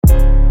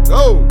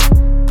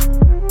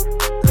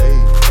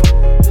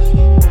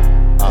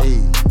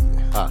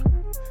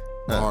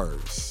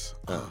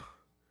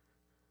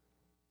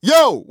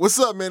Yo, what's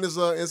up, man? It's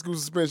In School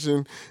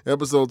Suspension,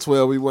 episode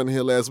 12. We wasn't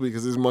here last week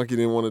because this monkey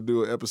didn't want to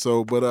do an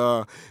episode,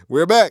 but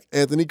we're back.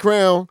 Anthony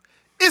Crown.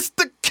 It's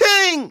the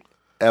king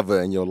ever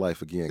in your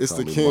life again. It's Call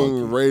the me king,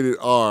 monkey. rated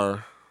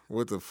R.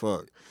 What the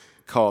fuck?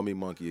 Call me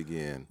monkey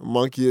again.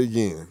 Monkey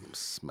again.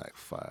 Smack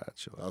fire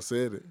at you. I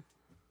said it.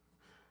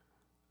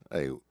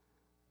 Hey,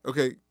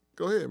 Okay,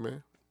 go ahead,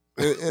 man.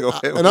 And, Go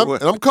ahead, and I'm,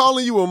 what? and I'm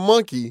calling you a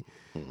monkey,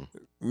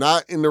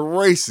 not in the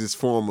racist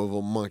form of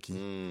a monkey,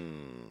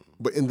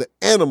 but in the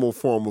animal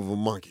form of a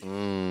monkey,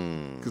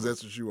 because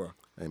that's what you are.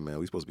 Hey man,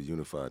 we supposed to be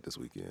unified this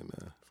weekend,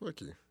 man.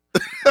 Fuck you.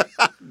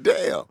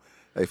 Damn.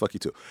 Hey, fuck you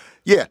too.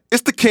 Yeah,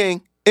 it's the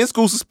king. In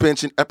School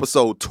Suspension,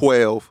 episode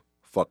 12.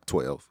 Fuck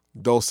 12.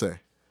 Dose.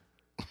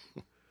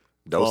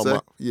 Dose?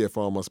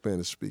 For all my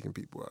Spanish-speaking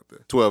people out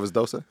there. 12 is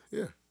Dose?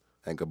 Yeah.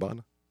 And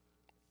Cabana?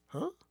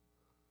 Huh?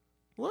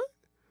 What?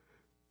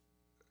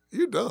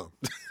 You dumb.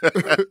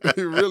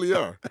 You really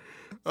are.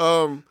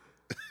 How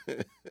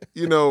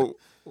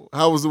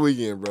was the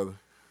weekend, brother?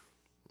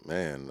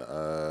 Man,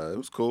 it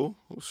was cool.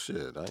 Oh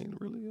shit, I ain't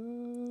really.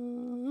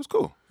 It was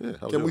cool. Yeah.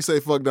 how was Can we yours? say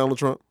fuck Donald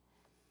Trump?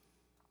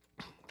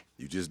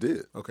 You just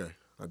did. Okay,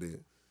 I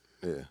did.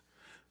 Yeah.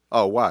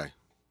 Oh, why?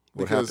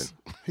 What Because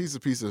happened? he's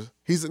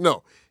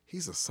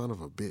a son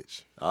of a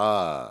bitch.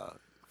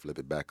 Flip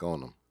it back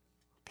on him.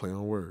 Play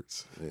on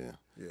words. Yeah.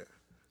 Yeah.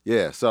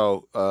 Yeah.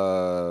 So,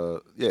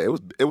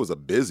 it was a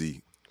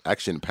busy,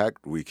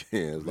 action-packed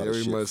weekend. A lot of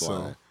Very shit much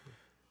flying. so.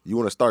 You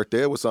want to start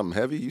there with something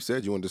heavy? You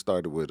said you wanted to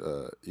start it with.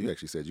 You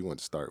actually said you wanted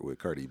to start with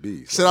Cardi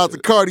B. So Shout out to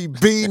Cardi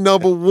B,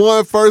 number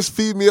one. First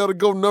female to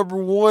go number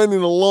one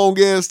in a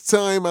long-ass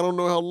time. I don't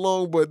know how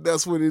long, but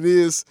that's what it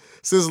is.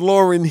 Since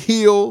Lauryn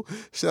Hill.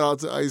 Shout out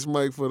to Ice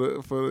Mike for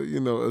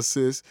the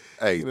assist.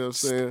 Hey, You know what I'm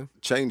saying?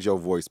 change your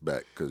voice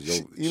back because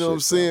You know what I'm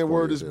saying?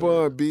 Word is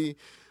bond, B.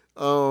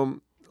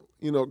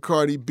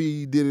 Cardi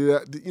B did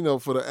it,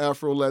 for the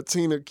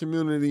Afro-Latina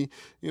community,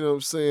 you know what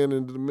I'm saying,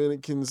 and the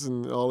Dominicans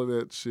and all of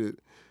that shit.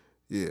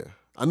 Yeah.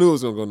 I knew it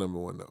was going to go number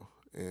one, though.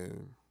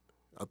 And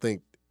I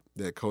think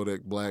that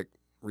Kodak Black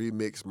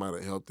remix might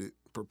have helped it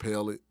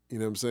propel it. You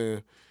know what I'm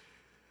saying?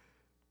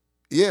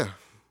 Yeah.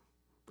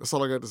 That's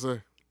all I got to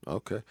say.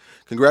 Okay,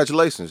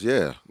 congratulations.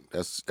 Yeah,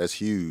 that's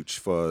huge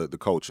for the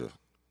culture.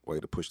 Way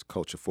to push the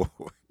culture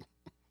forward.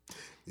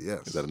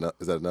 Yes. Is that enough?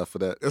 Is that enough for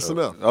that? That's Oh,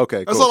 enough.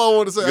 Okay, That's cool. all I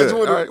wanted to say. I Good. just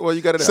wanted All to right. Well,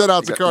 you got it. shout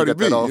out You to got Cardi that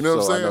B. off, You know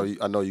what I'm so saying?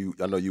 I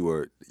know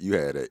you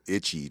had an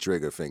itchy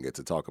trigger finger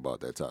to talk about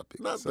that topic.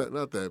 Not So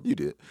that. You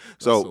did.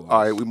 so So, much.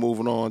 all right, we're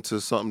moving on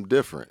to something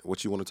different.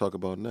 What you want to talk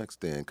about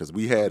next, then? Because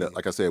we had,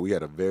 like I said, we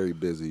had a very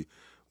busy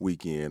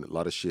weekend. A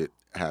lot of shit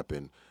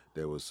happened.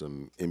 There was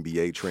some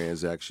NBA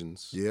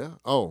transactions Yeah.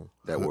 Oh.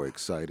 that were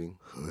exciting.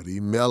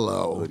 Hoodie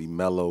Mellow. Hoodie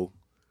Mello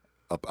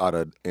up out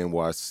of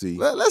NYC.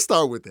 Let's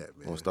start with that,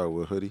 man. Want to start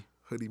with Hoodie?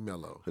 Hoodie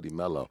Mellow. Hoodie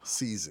Mello.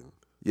 Season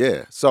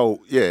Yeah. So,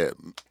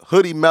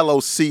 Hoodie Mello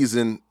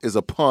season is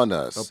upon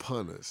us.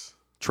 upon us.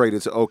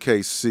 Traded to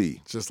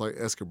OKC Just like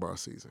Escobar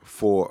season.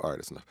 for, all right,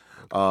 that's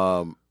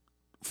enough.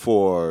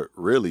 For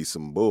really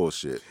some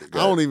bullshit. I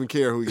don't even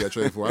care who he got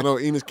traded for. I know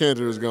Enes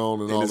Kanter is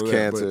gone and all Enes of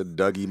Kanter, that.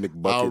 Dougie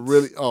But I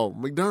McBuckets.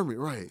 McDermott,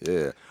 right.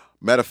 Yeah.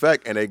 Matter of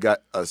fact, and they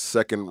got a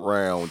second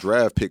round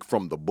draft pick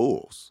from the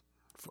Bulls.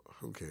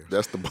 Who cares?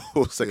 That's the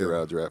Bulls' second Yeah.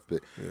 round draft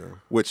pick. Yeah.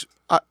 Which,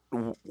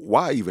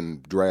 why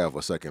even draft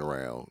a second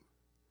round?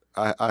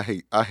 I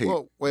hate.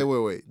 Well,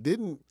 wait.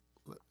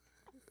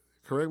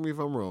 Correct me if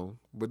I'm wrong,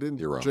 but didn't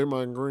You're wrong.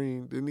 Draymond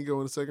Green, didn't he go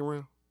in the second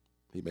round?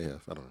 He may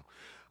have. I don't know.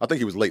 I think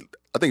he was late.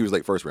 I think he was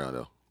late first round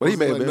though. But he Was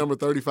may it have like been. number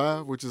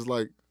 35, which is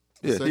like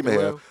the Yeah, he second may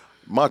round? have.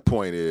 My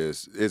point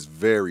is, it's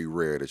very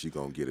rare that you're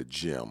gonna get a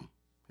gem. in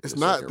It's the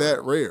not second that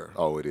round. rare.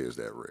 Oh, it is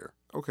that rare.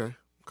 Okay,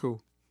 cool.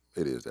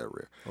 It is that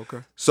rare. Okay.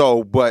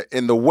 So, but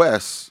in the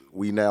West,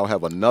 we now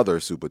have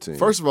another super team.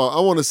 First of all, I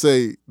want to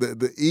say that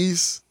the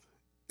East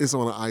is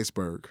on an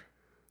iceberg,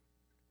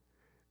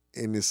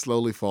 and it's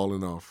slowly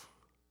falling off.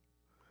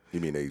 You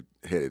mean they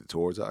headed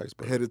towards the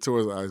iceberg? Headed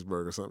towards the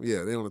iceberg or something.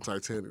 Yeah, they're on the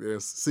Titanic. They're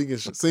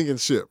sinking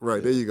ship.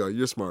 Right, there you go.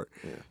 You're smart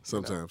Yeah,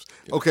 sometimes.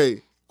 Yeah.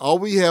 Okay, all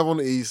we have on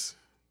the East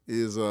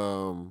is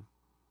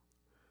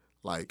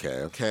like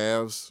Cavs.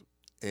 Cavs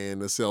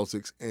and the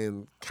Celtics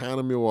and kind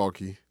of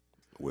Milwaukee,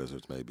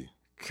 Wizards, maybe.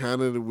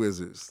 kind of the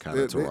Wizards.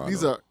 Kinda These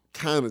Toronto. are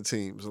kind of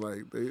teams.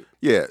 Like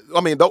Yeah, I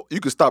mean, you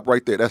could stop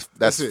right there.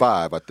 That's it.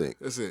 5, I think.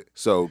 that's it.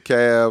 So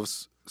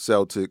Cavs,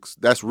 Celtics.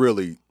 That's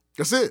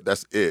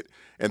That's it.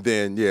 And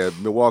then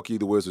Milwaukee,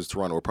 the Wizards,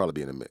 Toronto will probably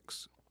be in the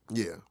mix.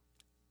 Yeah.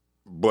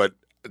 But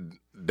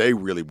they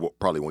really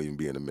probably won't even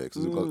be in the mix.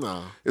 It's going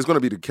Nah. to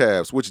be the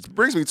Cavs, which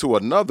brings me to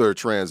another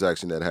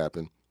transaction that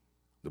happened.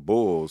 The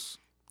Bulls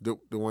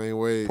Dwayne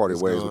Wade parted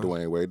is ways with gone.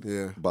 Dwayne Wade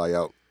Yeah.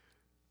 buyout,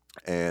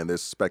 and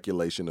there's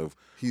speculation of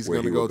He's where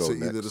going to he go will to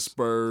go either the next.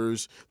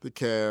 Spurs, the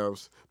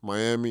Cavs,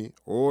 Miami,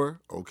 or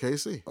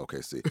OKC.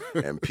 OKC.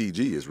 And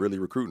PG is really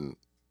recruiting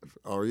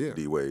Oh yeah.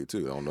 D Wade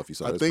too. I don't know if you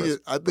saw I his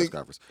think press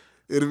conference.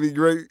 It'd be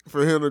great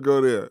for him to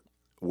go there.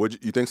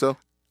 Would you think so?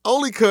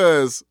 Only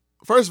because,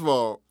 first of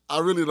all, I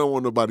really don't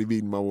want nobody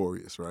beating my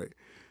Warriors, right?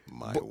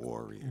 My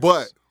Warriors.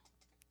 But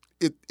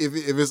if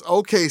it's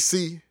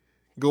OKC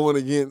going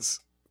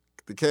against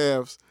the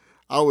Cavs,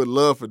 I would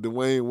love for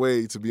Dwayne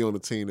Wade to be on the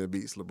team that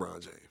beats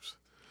LeBron James.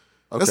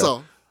 That's Okay.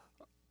 all.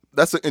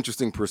 That's an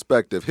interesting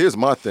perspective. Here's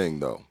my thing,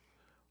 though.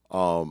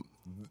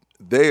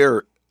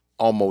 There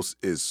almost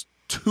is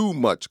too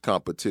much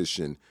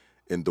competition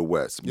in the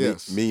West.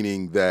 Yes.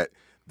 Meaning that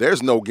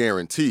there's no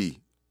guarantee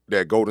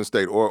that Golden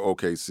State or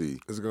OKC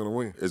Is going to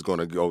win. is going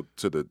to go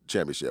to the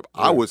championship.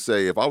 Yeah. I would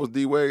say if I was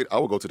D-Wade, I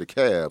would go to the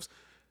Cavs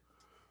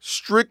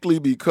strictly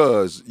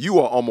because you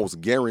are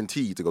almost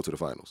guaranteed to go to the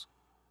finals.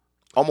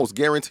 Almost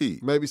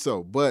guaranteed. Maybe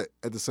so. But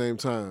at the same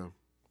time,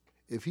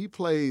 if he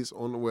plays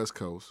on the West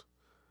Coast,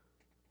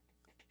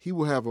 he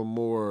will have a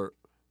more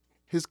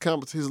his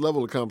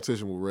level of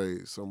competition will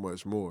raise so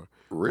much more.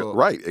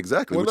 Right,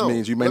 exactly. Which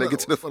means you may not get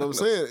to the But I'm finals.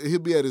 saying he'll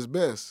be at his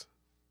best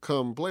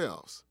come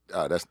playoffs.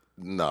 That's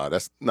I mean,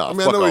 fuck I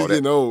know all he's that.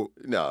 getting old.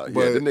 Nah, but-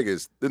 yeah, the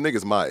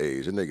nigga's my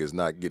age. The nigga's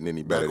not getting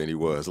any better than he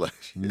was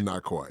last year.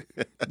 Not quite.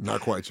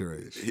 Not quite your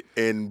age.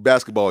 In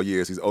basketball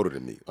years, he's older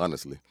than me,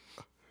 honestly.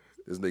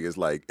 This nigga's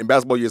like, in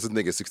basketball years, this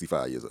nigga's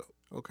 65 years old.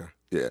 Okay.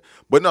 Yeah.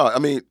 But no, I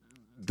mean,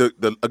 the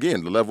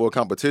level of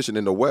competition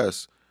in the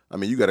West, I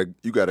mean, you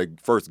gotta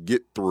first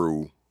get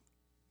through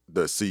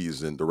the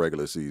season, the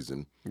regular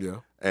season. Yeah.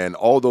 And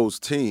all those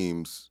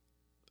teams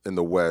in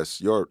the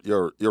West,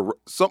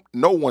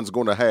 no one's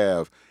going to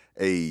have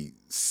a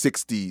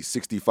 60,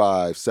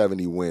 65,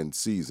 70 win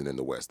season in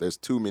the West. There's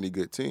too many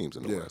good teams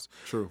in the West.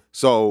 True.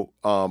 So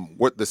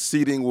what the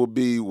seeding will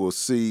be, we'll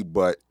see.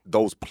 But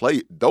those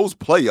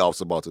playoffs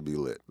about to be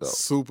lit, though.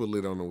 Super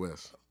lit on the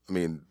West. I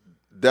mean,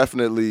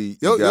 definitely.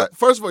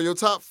 First of all, your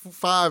top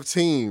 5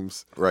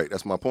 teams Right,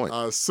 that's my point.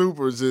 are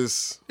super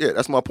just. Yeah,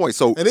 that's my point.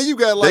 So And then you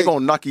got they're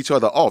gonna knock each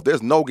other off.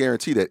 There's no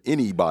guarantee that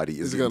anybody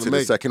is gonna getting to the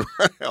make it. second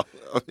round.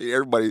 I mean,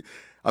 everybody.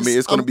 I mean,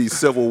 it's gonna be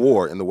civil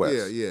war in the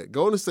West. Yeah.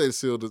 Golden State is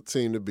still the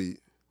team to beat.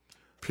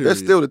 Period.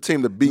 They're still the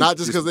team to beat. Not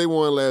just because they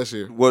won last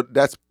year. Well,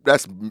 that's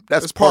That's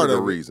part of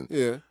the it. reason.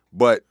 Yeah.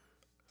 But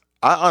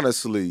I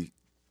honestly,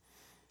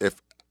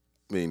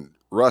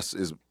 Russ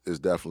is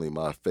definitely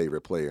my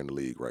favorite player in the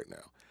league right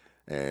now,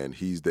 and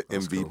he's the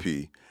That's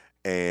MVP.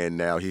 And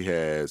now he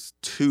has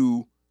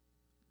 2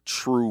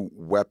 true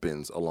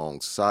weapons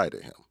alongside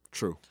of him.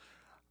 True.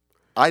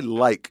 I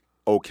like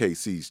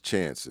OKC's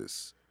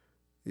chances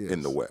Yes.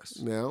 in the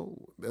West. Now,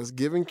 that's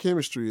given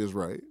chemistry is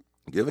right.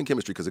 Given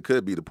chemistry, because it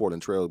could be the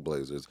Portland Trail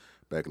Blazers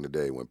back in the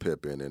day when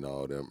Pippen and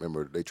all them.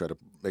 Remember, they tried to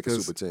make a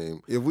 'Cause super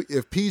team.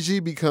 If PG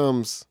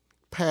becomes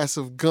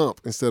passive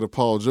Gump instead of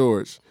Paul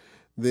George,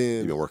 then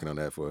You've been working on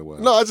that for a while.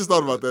 no, I just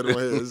thought about that in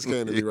my head. It just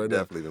came to me right now.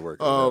 Definitely been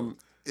working on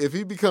that. If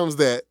he becomes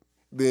that,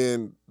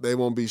 then they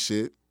won't be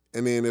shit.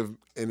 And then if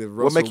Russell,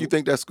 What make you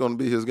think that's going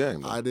to be his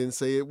game? Though? I didn't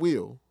say it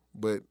will,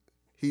 but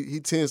he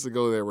tends to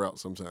go that route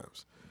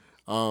sometimes.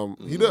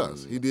 He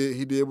does. He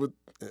did with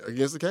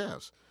against the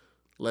Cavs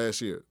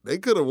last year. They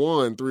could have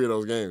won 3 of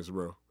those games,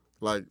 bro.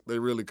 Like they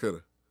really could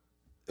have.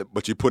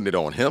 But you putting it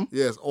on him?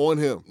 Yes, on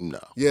him. No.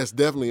 Yes,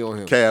 definitely on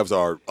him. Cavs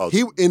are a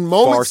He in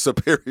far moments.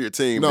 superior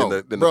team No,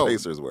 than bro, the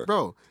Pacers were.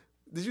 Bro,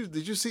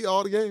 did you see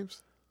all the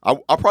games? I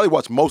probably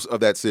watched most of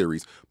that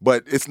series,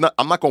 but it's not.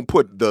 I'm not going to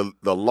put the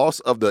loss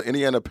of the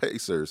Indiana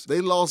Pacers They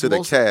lost to the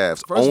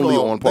Cavs First only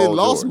of all, on Paul They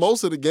lost George.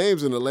 most of the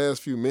games in the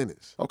last few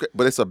minutes. Okay,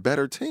 but it's a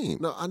better team.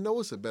 No, I know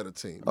it's a better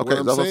team. Okay,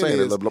 that's what I'm saying.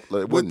 Is, It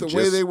with wasn't the way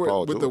just they were,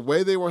 Paul with the George.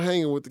 way they were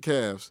hanging with the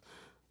Cavs,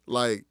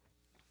 like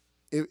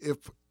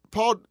if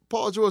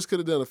Paul George could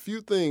have done a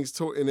few things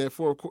in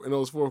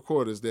those 4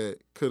 quarters that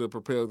could have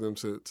propelled them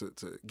to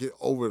get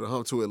over the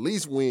hump to at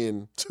least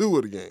win 2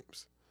 of the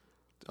games.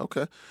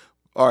 Okay,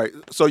 all right.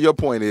 So your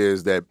point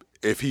is that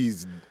if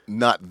he's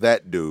not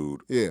that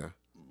dude, Yeah.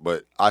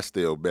 but I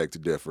still beg to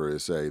differ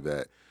and say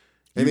that.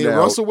 And you then now-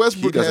 Russell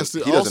Westbrook he doesn't- has to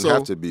He doesn't also-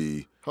 have to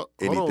be Hold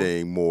on.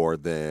 anything more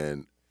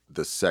than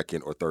the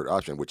second or third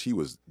option, which he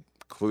was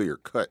clear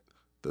cut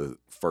the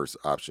first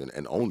option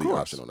and only course.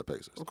 option on the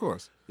Pacers. Of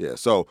course. Yeah.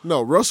 So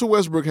No, Russell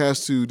Westbrook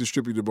has to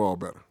distribute the ball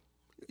better.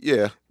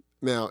 yeah,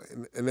 Now,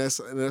 and that's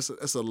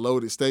a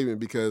loaded statement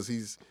because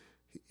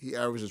he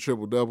averaged a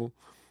triple-double.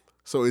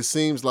 So it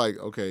seems like,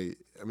 okay,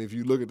 I mean, if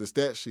you look at the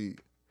stat sheet,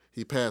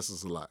 he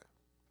passes a lot.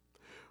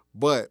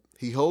 But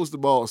he holds the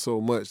ball so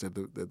much that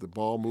the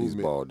ball movement.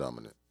 he's ball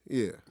dominant,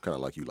 Yeah. kind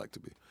of like you like to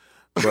be.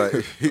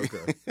 But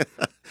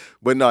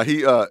but no,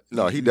 he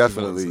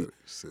definitely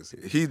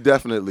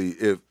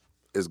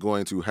is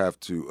going to have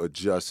to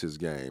adjust his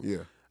game.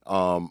 Yeah.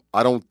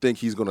 I don't think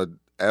he's going to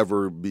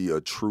ever be a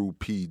true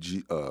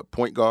PG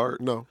point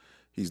guard. No.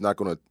 He's not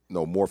going to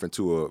morph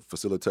into a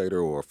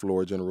facilitator or a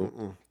floor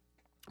general.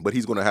 But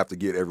he's going to have to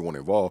get everyone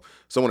involved.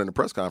 Someone in the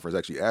press conference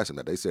actually asked him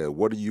that. They said,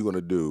 "What are you going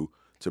to do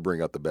to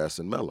bring out the best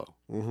in Melo?"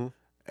 Mm-hmm.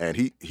 And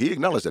he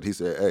acknowledged that. He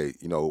said, "Hey,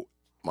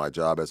 my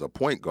job as a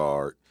point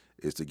guard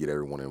is to get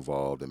everyone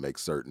involved and make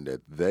certain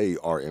that they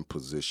are in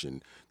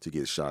position to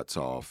get shots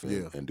off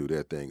and do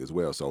their thing as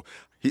well." So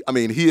he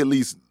at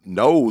least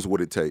knows what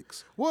it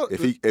takes. Well,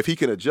 if he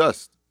can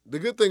adjust. The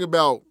good thing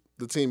about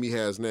the team he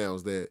has now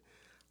is that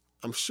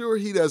I'm sure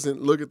he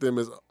doesn't look at them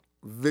as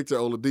Victor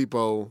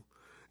Oladipo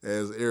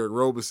as Eric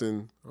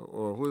Roberson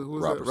or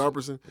who's that?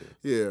 Robertson?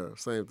 Yeah,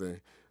 same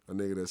thing. A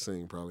nigga that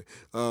sing probably.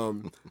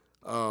 And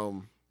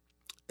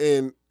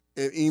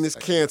Enes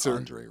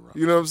Kanter.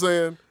 You know what I'm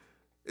saying?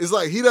 It's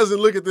like he doesn't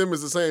look at them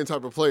as the same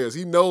type of players.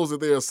 He knows that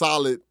they're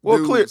solid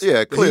dudes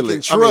clearly.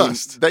 He can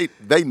trust. I mean,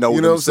 they know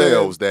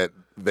themselves that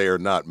they're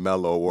not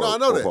Melo or No, I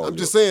know that. Paul I'm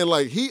just saying,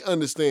 like, he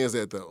understands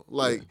that, though.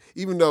 Like,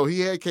 even though he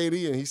had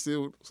KD and he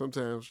still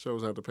sometimes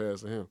chose not to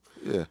pass to him.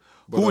 Yeah.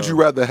 But, who would you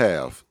rather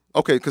have?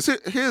 Okay, because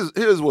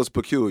here's what's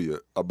peculiar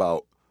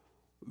about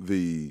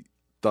the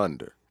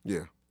Thunder.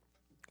 Yeah.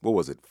 What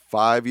was it,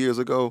 5 years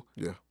ago?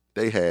 Yeah.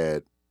 They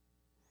had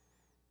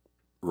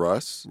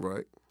Russ,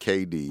 right,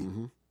 KD,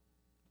 and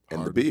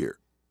Harden. the beard.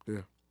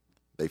 Yeah.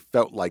 They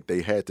felt like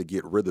they had to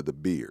get rid of the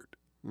beard.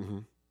 Mm-hmm.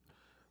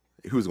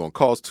 He was going to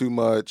cost too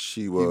much.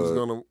 He was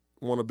going to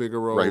want a bigger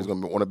role. Right, he was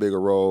going to want a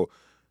bigger role.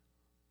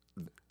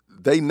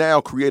 They now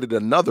created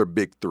another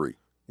big three.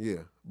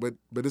 Yeah, but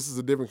this is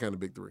a different kind of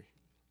big three.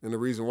 And the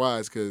reason why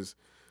is because,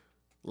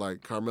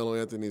 like, Carmelo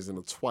Anthony's in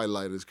the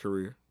twilight of his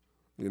career.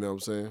 You know what I'm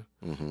saying?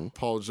 Mm-hmm.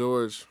 Paul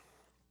George,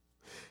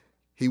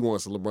 he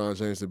wants LeBron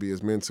James to be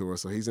his mentor,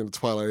 so he's in the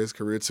twilight of his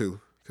career too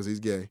because he's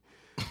gay.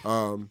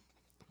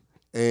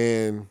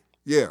 And,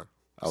 yeah.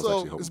 I was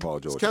actually hoping Paul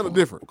George it's kind of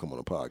different. will come on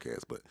a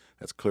podcast, but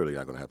that's clearly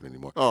not going to happen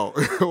anymore. Oh,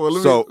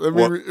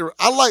 well,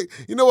 I like,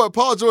 you know what,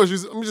 Paul George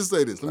let me just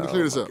say this. Let me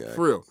clear this up,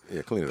 for real.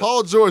 Yeah, clean it up.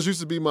 Paul George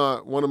used to be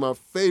one of my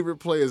favorite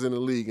players in the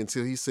league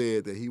until he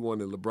said that he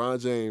wanted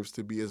LeBron James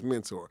to be his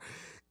mentor.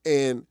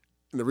 And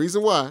the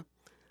reason why,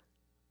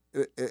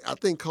 I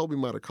think Kobe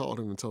might have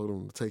called him and told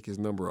him to take his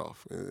number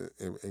off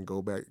and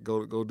go back,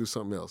 go do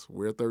something else.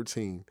 Wear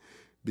 13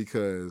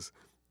 because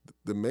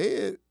the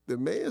man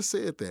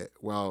said that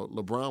while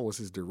LeBron was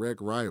his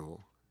direct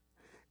rival.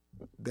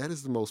 That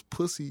is the most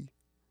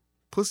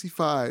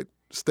pussified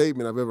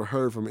statement I've ever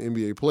heard from an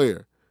NBA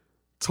player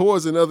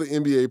towards another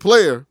NBA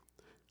player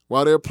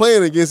while they're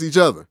playing against each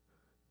other.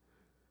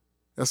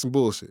 That's some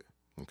bullshit.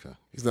 Okay.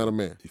 He's not a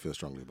man. You feel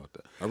strongly about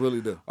that? I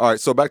really do. All right,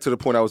 so back to the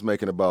point I was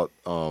making about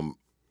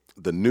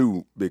the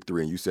new big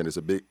three, and you said it's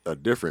a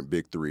different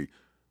big three.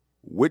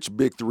 Which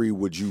big three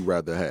would you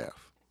rather have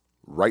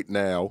right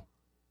now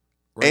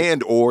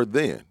and or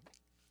then?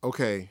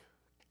 Okay.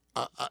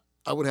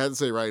 I would have to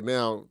say right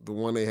now, the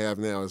one they have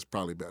now is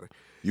probably better.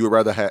 You would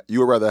rather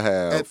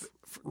have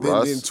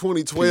Russ in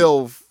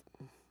 2012.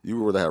 You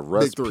would rather have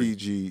Russ,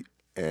 PG,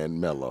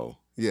 and Melo.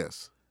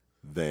 Yes.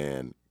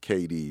 Than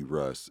KD,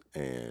 Russ,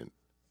 and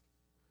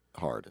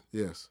Harden.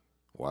 Yes.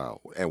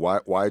 Wow. And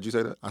why did you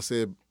say that? I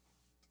said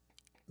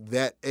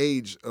that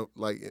age of,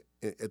 like,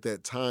 at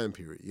that time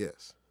period.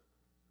 Yes.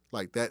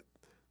 Like that,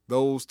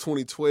 those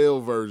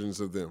 2012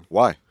 versions of them.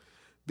 Why?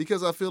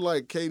 Because I feel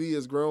like KD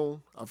has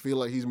grown. I feel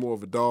like he's more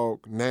of a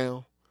dog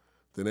now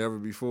than ever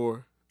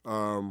before.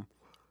 So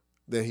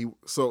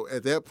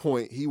at that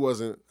point, he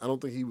wasn't, I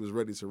don't think he was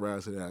ready to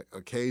rise to that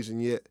occasion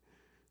yet.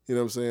 You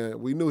know what I'm saying?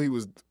 We knew he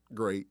was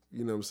great.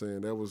 You know what I'm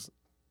saying? That was,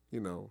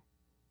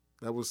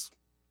 that was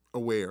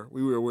aware.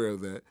 We were aware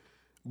of that.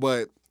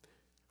 But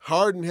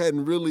Harden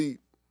hadn't really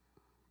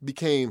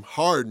became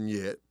Harden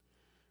yet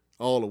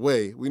all the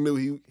way. We knew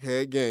he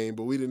had game,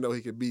 but we didn't know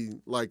he could be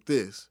like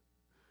this.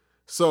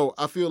 So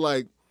I feel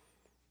like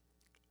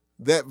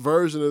that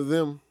version of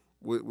them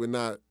would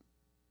not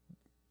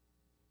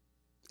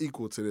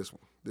equal to this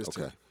one. This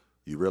team.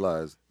 You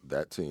realize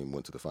that team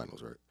went to the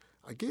finals, right?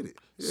 I get it.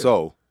 Yeah.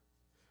 So,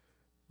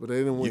 but they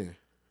didn't win.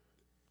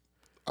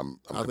 I'm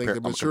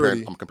comparing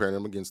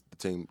them against the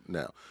team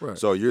now. Right.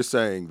 So you're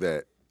saying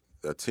that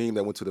a team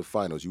that went to the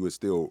finals, you would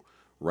still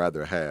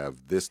rather have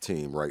this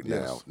team right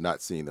now,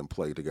 not seeing them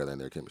play together in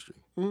their chemistry.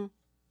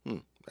 Mm-hmm.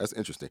 That's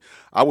interesting.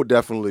 I would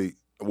definitely.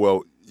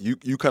 Well,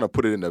 you kind of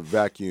put it in a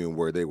vacuum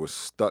where they were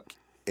stuck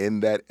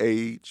in that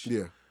age.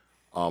 Yeah.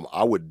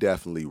 I would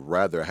definitely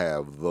rather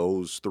have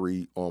those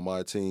three on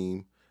my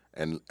team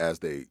and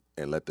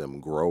let them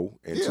grow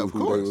into who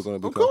they were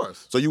going to become. Of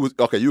course. So you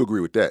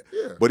agree with that.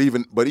 Yeah. But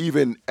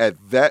even at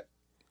that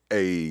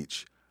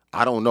age,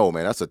 I don't know,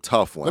 man. That's a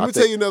tough one. Let me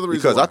tell you another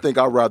reason because why. I think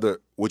I'd rather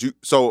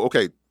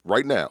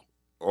right now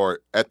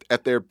or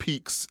at their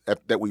peaks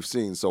that we've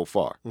seen so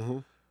far,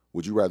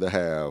 would you rather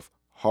have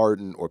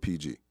Harden or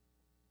PG?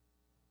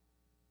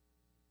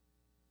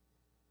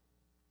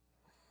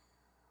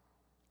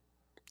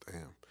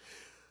 Damn.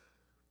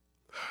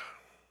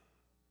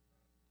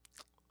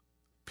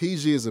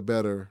 PG is a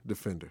better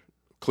defender.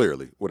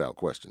 Clearly, without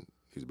question,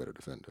 he's a better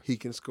defender. He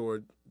can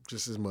score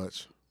just as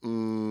much.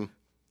 Hold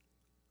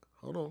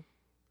on.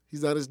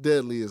 He's not as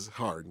deadly as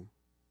Harden,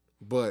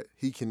 but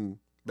he can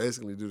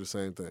basically do the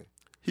same thing.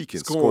 He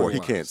can score. He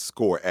can't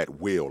score at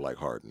will like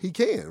Harden. He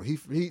can.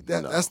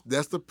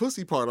 That's the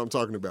pussy part I'm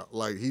talking about.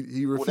 Like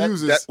he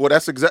refuses.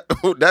 That's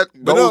exactly that.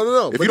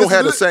 No. If you don't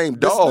have the same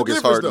dog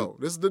as Harden, though.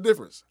 This is the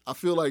difference. I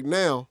feel like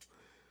now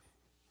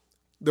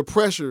the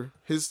pressure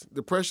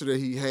that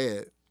he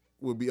had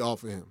would be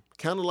off of him.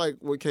 Kind of like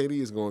what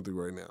KD is going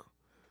through right now.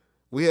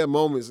 We had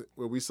moments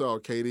where we saw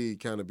KD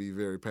kind of be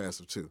very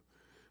passive too,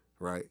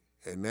 right?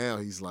 And now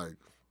he's like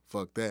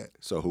fuck that.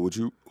 So who would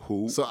you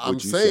I'm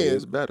say saying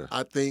is better?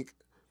 I think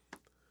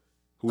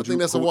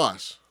that's a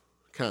wash.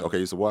 Kind of.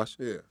 Okay, it's a wash?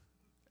 Yeah.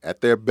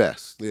 At their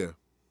best. Yeah.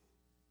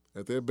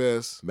 At their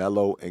best.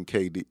 Melo and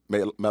KD. At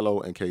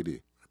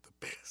the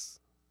best.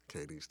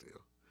 KD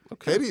still.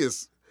 Okay.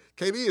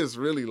 KD is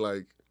really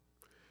like,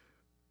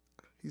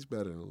 he's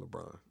better than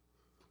LeBron.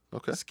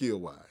 Okay.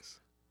 Skill-wise.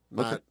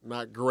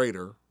 Not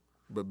greater,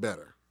 but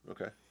better.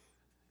 Okay.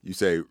 You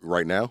say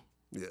right now?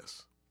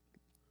 Yes.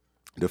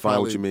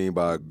 Define what you mean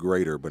by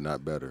greater but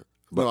not better.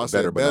 But I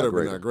said better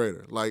but not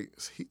greater. Like,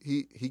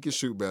 he can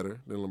shoot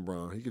better than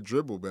LeBron. He can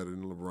dribble better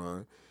than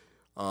LeBron.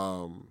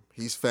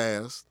 He's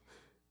fast,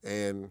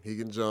 and he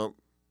can jump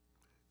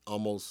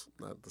almost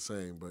not the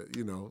same, but,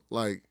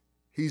 like,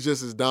 he's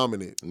just as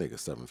dominant. Nigga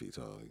 7 feet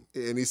tall.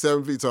 And he's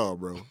 7 feet tall,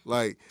 bro.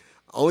 Like,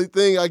 only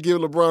thing I give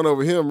LeBron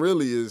over him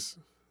really is,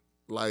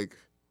 like,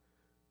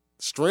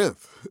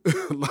 strength.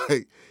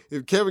 Like,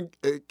 if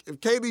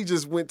KD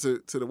just went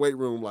to the weight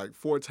room like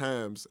 4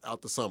 times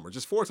out the summer,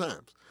 just 4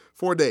 times,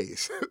 4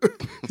 days,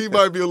 he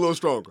might be a little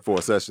stronger.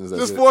 4 sessions.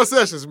 Just 4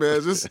 sessions,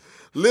 man. Just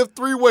lift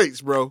 3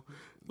 weights, bro.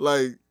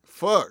 Like,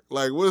 fuck.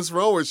 Like, what's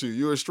wrong with you?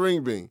 You're a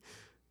string bean.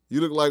 You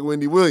look like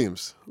Wendy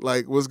Williams.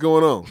 Like, what's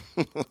going on?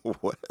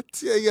 What?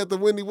 Yeah, you got the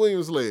Wendy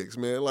Williams legs,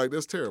 man. Like,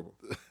 that's terrible.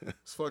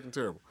 It's fucking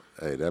terrible.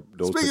 Hey,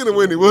 Speaking of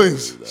Wendy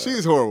Williams,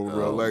 she's horrible,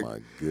 bro. Oh, like, my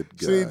good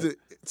God. she needs to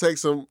take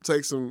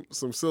some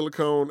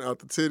silicone out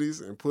the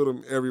titties and put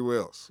them everywhere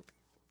else.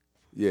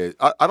 Yeah,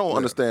 I don't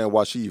understand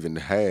why she even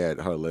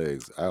had her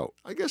legs out.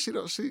 I guess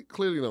she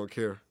clearly don't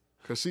care.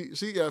 Cause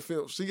she got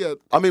filmed. She got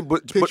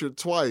but pictured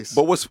twice.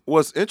 But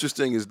what's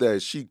interesting is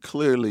that she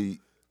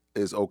clearly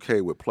is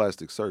okay with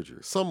plastic surgery.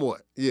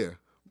 Somewhat, yeah.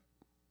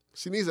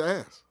 She needs an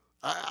ass.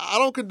 I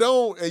don't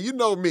condone, and you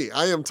know me,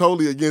 I am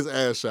totally against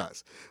ass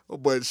shots.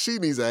 But she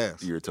needs an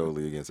ass. You're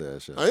totally against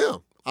ass shots. I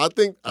am. I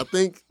think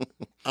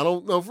I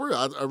don't know for real.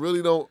 I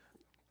really don't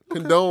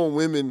condone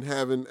women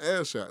having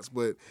ass shots.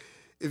 But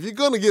if you're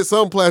gonna get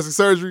some plastic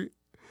surgery,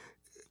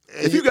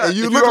 if you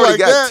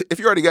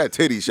already got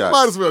titty shots, you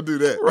might as well do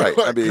that, right?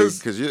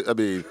 I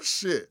mean,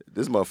 shit.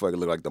 This motherfucker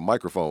look like the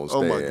microphone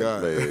stand. Oh my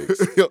God,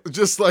 legs.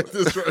 just like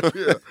this right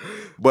here.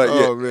 But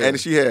man. And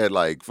she had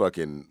like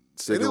fucking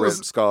cigarette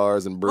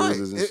scars and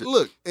bruises and shit.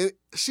 Look, and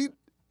she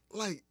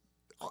like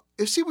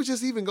if she would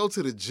just even go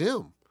to the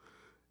gym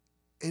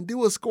and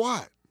do a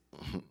squat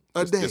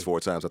a day, just 4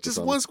 times, just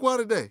one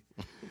squat a day,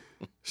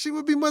 she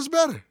would be much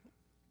better.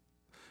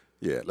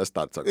 Yeah, let's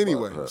stop talking.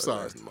 Anyway, about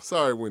her.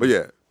 sorry, Wendy. But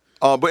yeah.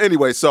 But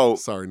anyway, so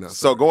sorry, not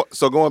so sorry.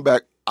 So going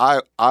back,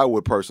 I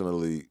would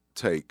personally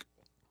take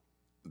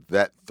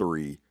that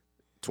 3,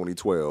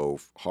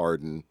 2012,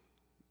 Harden,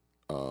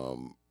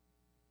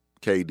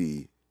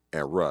 KD,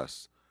 and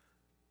Russ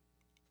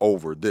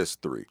over this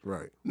 3.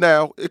 Right.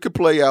 Now it could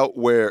play out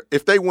where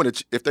if they win a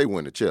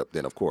chip,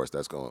 then of course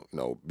that's going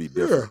to be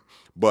different. Yeah.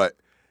 But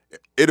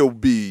it'll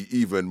be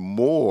even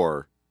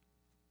more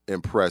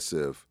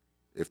impressive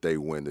if they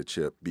win the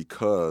chip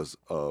because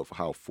of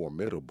how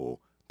formidable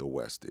the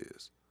West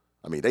is.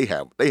 I mean, they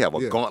have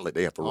a gauntlet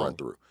they have to run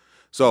through.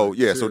 So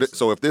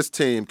so if this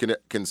team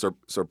can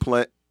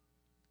supplant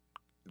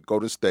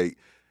Golden State,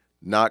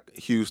 knock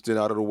Houston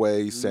out of the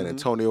way, San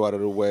Antonio out of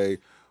the way,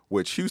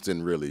 which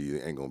Houston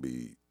really ain't gonna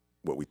be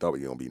what we thought we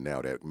were gonna be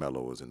now that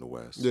Melo is in the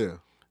West. Yeah.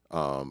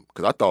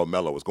 Because I thought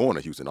Melo was going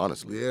to Houston,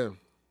 honestly. Yeah.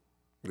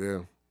 Yeah.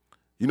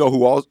 You know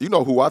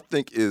who I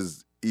think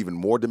is even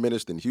more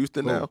diminished than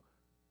Houston now?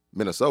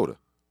 Minnesota.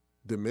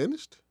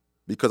 Diminished?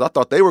 Because I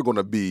thought they were going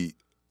to be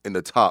in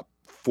the top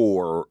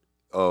 4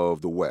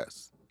 of the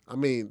West. I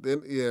mean,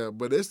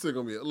 but they're still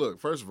going to be. Look,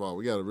 first of all,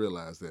 we got to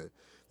realize that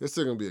they're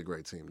still going to be a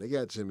great team. They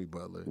got Jimmy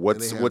Butler.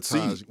 What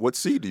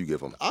seed do you give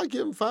them? I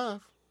give them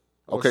 5.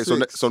 Okay, so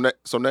name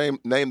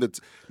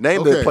the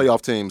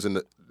playoff teams in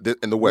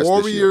the West.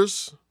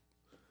 Warriors. This year.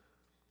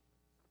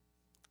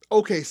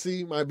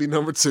 OKC might be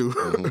number 2.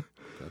 Mm-hmm. Okay.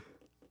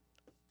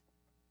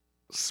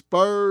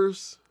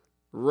 Spurs.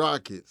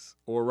 Rockets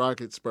or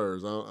Rocket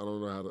Spurs. I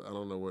don't know I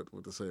don't know what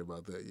to say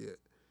about that yet.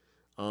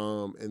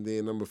 And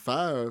then number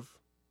 5,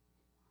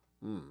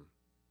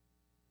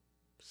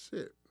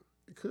 shit,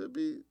 it could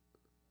be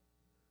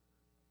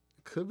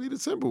the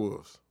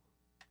Timberwolves,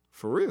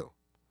 for real.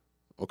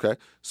 Okay,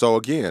 so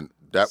again,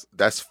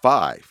 that's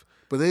 5.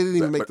 But they didn't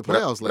even make the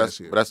playoffs last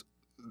year. But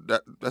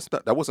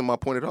that wasn't my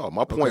point at all.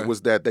 My point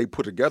was that they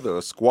put together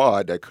a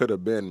squad that could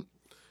have been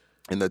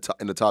in the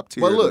top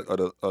tier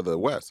of the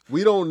West.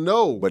 We don't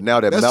know. But now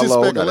that that's Melo,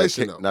 just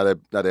speculation, now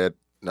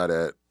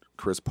that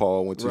Chris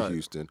Paul went to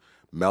Houston,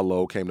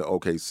 Melo came to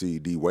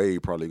OKC. D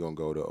Wade probably gonna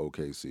go to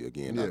OKC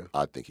again. Yeah.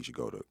 I think he should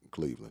go to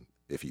Cleveland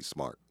if he's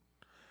smart.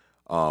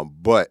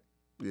 But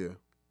the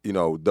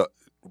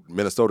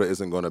Minnesota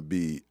isn't gonna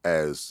be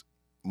as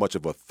much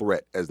of a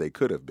threat as they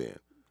could have been.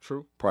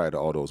 True. Prior to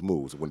all those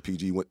moves, once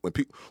PG went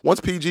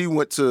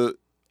to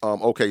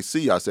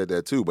OKC, I said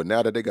that too. But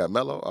now that they got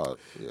Melo,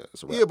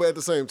 it's a wrap. Yeah, but at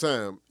the same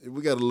time,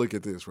 we got to look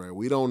at this, right?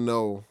 We don't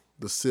know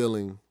the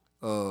ceiling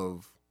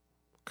of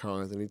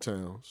Karl Anthony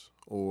Towns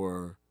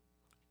or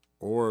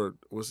or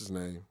what's his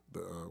name?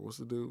 What's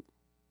the dude?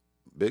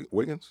 Big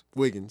Wiggins.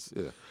 Wiggins.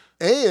 Yeah.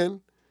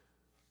 And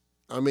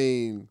I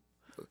mean,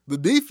 the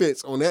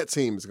defense on that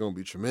team is going to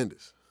be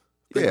tremendous.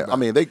 Yeah, I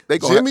mean they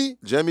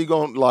Jimmy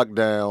gonna lock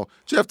down.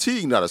 Jeff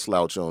Teague not a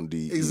slouch on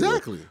D.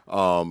 Exactly.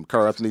 Karl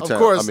Anthony Towns. Of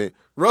course, I mean,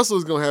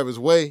 Russell's gonna have his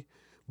way,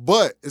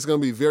 but it's gonna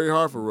be very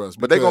hard for Russ.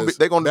 But they're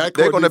gonna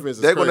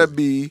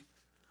be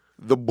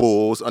the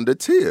Bulls under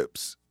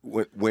Tibbs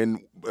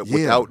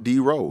without D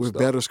Rose with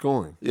better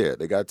scoring. Yeah,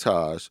 they got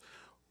Taj.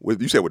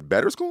 You said with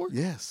better scoring?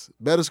 Yes,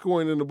 better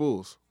scoring than the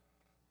Bulls.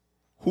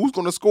 Who's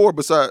gonna score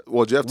besides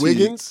Jeff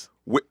Wiggins? Teague?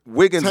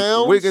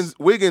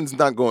 Wiggins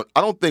not going. I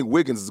don't think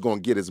Wiggins is going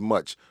to get as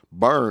much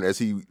burn as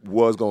he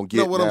was going to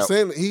get. No, what I'm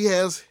saying,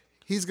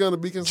 he's going to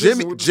be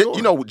consistent.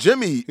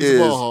 Jimmy he's a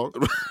ball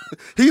hog.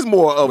 He's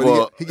more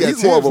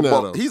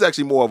of he's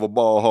actually more of a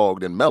ball hog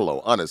than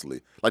Melo.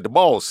 Honestly, like the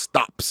ball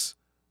stops.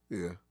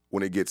 Yeah,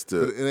 when it gets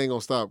to it ain't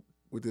gonna stop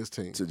with this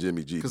team to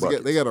Jimmy G because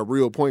they got a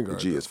real point guard.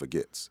 The G is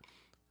forgets.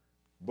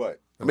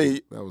 But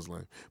that was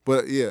lame.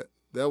 But yeah,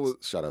 that was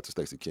shout out to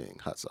Stacey King,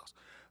 hot sauce.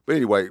 But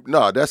anyway,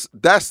 no,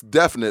 that's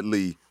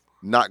definitely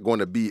not going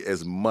to be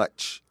as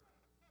much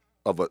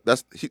of a.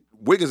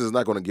 Wiggins is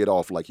not going to get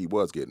off like he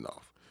was getting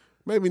off.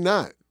 Maybe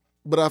not,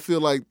 but I feel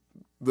like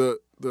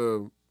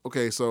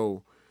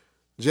so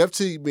Jeff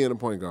Teague being a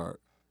point guard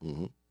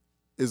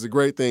is a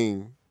great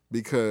thing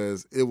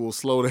because it will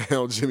slow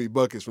down Jimmy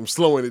Buckets from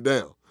slowing it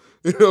down.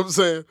 You know what I'm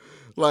saying?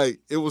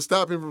 Like it will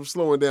stop him from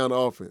slowing down the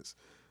offense.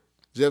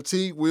 Jeff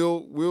Teague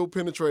will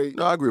penetrate.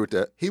 No, I agree with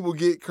that. He will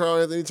get Karl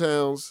Anthony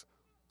Towns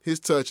his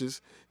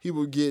touches. He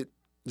will get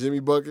Jimmy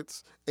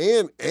Buckets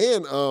and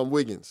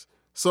Wiggins.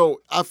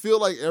 So I feel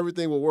like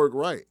everything will work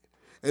right.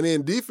 And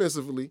then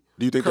defensively,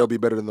 do you think they'll be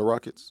better than the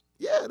Rockets?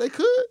 Yeah, they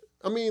could.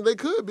 I mean, they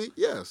could be.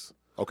 Yes.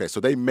 Okay, so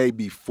they may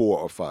be 4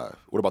 or 5.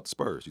 What about the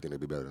Spurs? You think they'd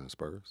be better than the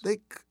Spurs?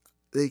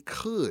 They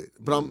could,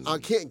 but I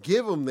can't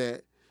give them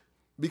that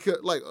because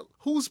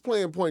who's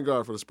playing point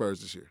guard for the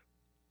Spurs this year?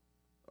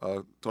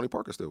 Tony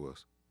Parker still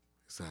was.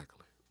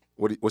 Exactly.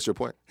 What's your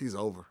point? He's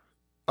over.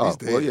 Oh,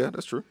 well, yeah,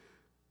 that's true.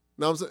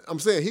 No, I'm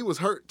saying he was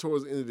hurt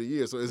towards the end of the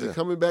year. So is he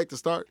coming back to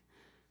start?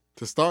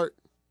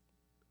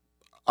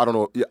 I don't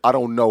know. Yeah, I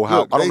don't know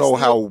how. I don't know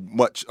how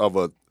much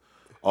of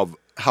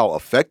how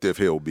effective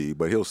he'll be,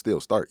 but he'll still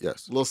start.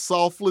 Yes.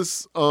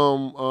 Lasophilus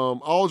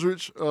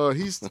Aldridge.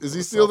 Is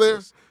he still there?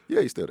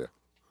 Yeah, he's still there.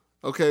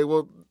 Okay.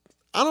 Well,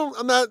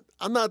 I'm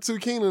not too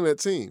keen on that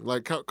team.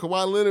 Like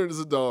Kawhi Leonard is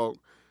a dog.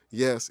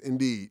 Yes,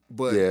 indeed.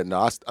 But yeah, no.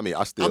 I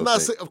still. I'm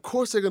not saying. Of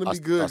course, they're going to be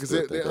good because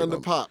they're under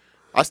Pop.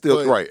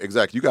 Right,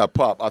 exactly. You got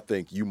Pop. I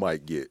think you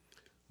might get.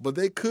 But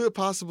they could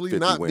possibly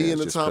not be in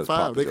the top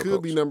 5. They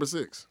could be number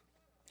 6.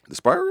 The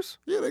Spurs?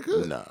 Yeah, they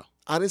could. No.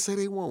 I didn't say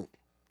they won't.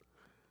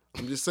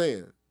 I'm just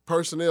saying,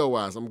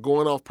 personnel-wise, I'm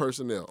going off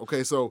personnel.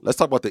 Okay, so. Let's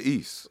talk about the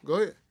East. Go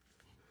ahead.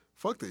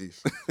 Fuck the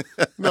East.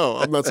 No,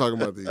 I'm not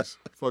talking about the East.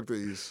 Fuck the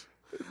East.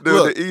 Dude,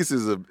 look, the East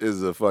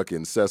is a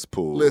fucking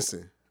cesspool.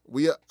 Listen,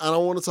 I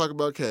don't want to talk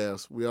about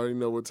Cavs. We already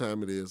know what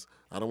time it is.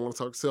 I don't want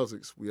to talk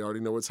Celtics. We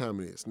already know what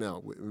time it is. Now,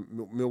 with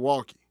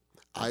Milwaukee,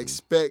 I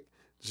expect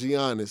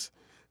Giannis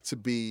to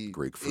be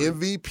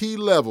MVP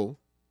level.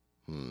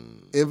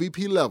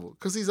 MVP level,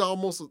 because he's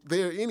almost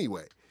there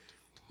anyway.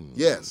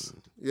 Yes,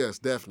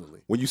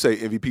 definitely. When you say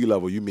MVP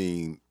level, you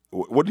mean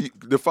what do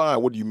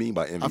you mean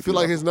by MVP? I feel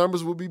like his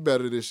numbers will be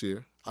better this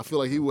year. I feel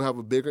like he will have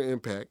a bigger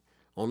impact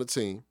on the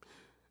team,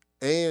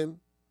 and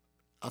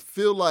I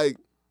feel like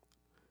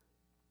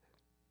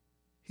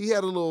he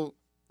had a little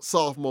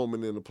soft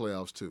moment in the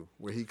playoffs too,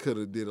 where he could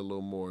have did a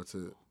little more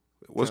to.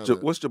 What's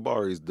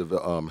Jabari's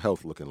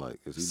health looking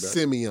like? Is he better?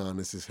 Simeon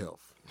is his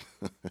health.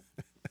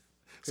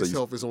 His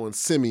health is on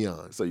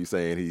Simeon. So you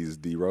saying he's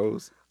D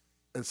Rose?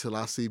 Until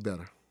I see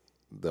better.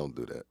 Don't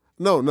do that.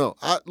 No.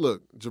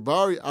 Look,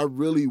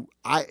 Jabari,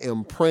 I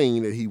am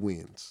praying that he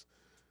wins.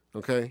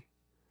 Okay?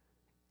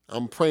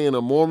 I'm praying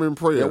a Mormon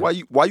prayer. Yeah, why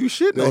you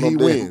shitting on him?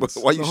 Wins.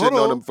 Why you shitting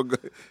on him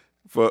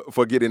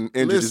for getting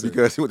injured just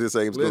because he went to the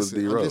same school as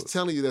D Rose? I'm just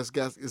telling you, it's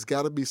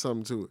got to be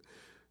something to it.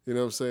 You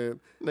know what I'm saying?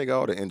 Nigga,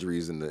 all the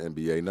injuries in the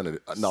NBA,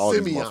 all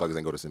these motherfuckers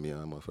ain't go to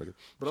Simeon, motherfucker.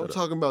 But I'm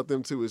talking about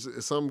them too.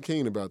 It's something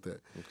keen about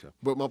that. Okay.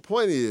 But my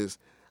point is,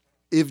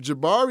 if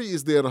Jabari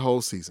is there the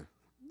whole season,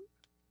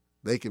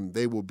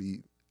 they will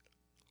be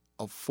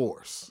a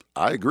force.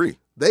 I agree.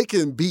 They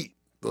can beat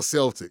the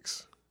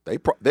Celtics.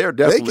 They're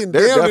definitely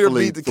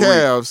beat the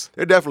Cavs.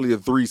 They're definitely a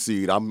 3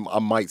 seed. I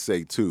might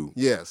say 2.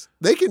 Yes,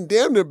 they can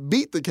damn near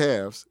beat the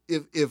Cavs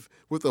if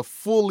with a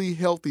fully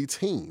healthy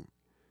team.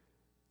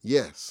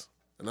 Yes.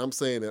 And I'm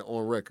saying that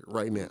on record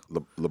right now.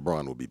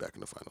 LeBron will be back in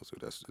the finals.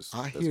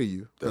 I hear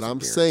you, but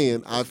I'm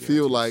saying I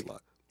feel like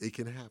it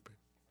can happen.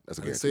 That's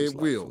a I guarantee. say it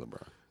will, for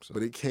LeBron,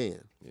 but it can.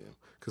 Yeah,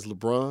 because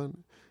LeBron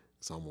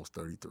is almost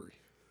 33.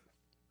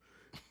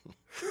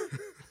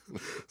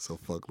 So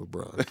fuck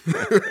LeBron.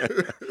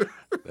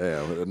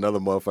 Damn, another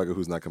motherfucker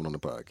who's not coming on the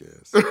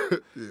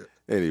podcast. Yeah.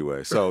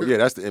 Anyway, so yeah,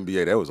 that's the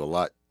NBA. That was a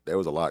lot There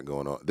was a lot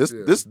going on. This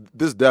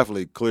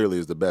definitely clearly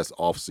is the best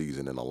off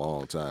season in a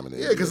long time in the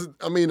NBA. because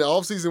I mean the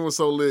off season was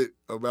so lit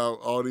about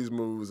all these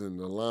moves and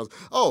the lines.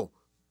 Oh,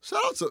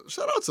 shout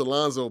out to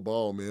Lonzo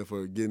Ball, man,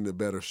 for getting the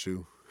better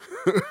shoe.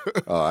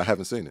 I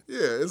haven't seen it. Yeah,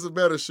 it's a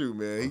better shoe,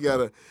 man.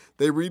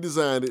 They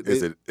redesigned it.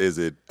 Is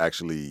it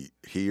actually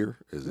here?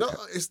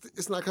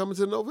 It's not coming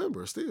to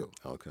November still.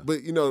 Okay. But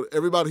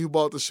everybody who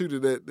bought the shoe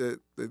that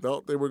they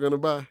thought they were gonna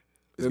buy,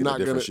 they're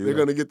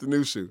gonna get the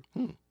new shoe.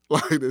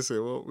 Like they said,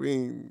 well, we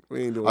ain't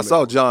doing I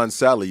saw John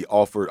Sally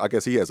offered, I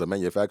guess he has a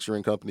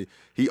manufacturing company.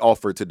 He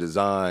offered to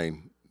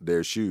design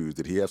their shoes.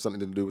 Did he have something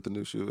to do with the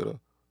new shoe at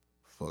all?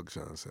 Fuck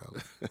John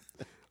Sally.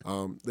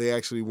 They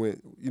actually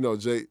went,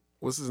 Jay,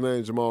 what's his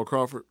name? Jamal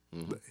Crawford.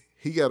 Mm-hmm.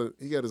 He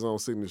got his own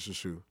signature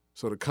shoe.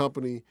 So the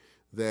company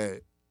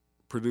that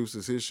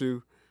produces his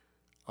shoe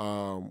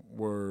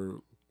were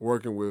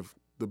working with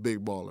the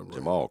Big Baller brand.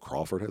 Jamal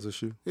Crawford has a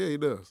shoe? Yeah, he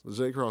does. The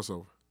J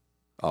crossover.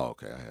 Oh,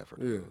 okay. I have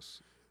heard of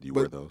those. Do you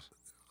wear those?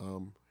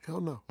 Hell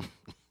no.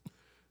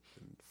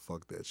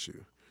 Fuck that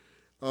shoe.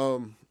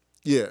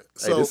 Yeah.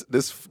 So hey,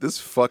 this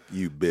fuck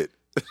you bit.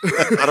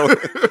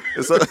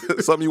 It's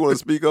something you want to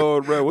speak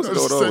on, bro? What's going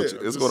on with you?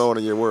 What's going on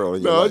in your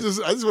world? I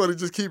just want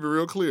to keep it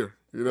real clear.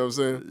 You know what I'm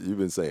saying? You've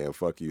been saying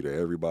fuck you to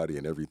everybody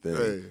and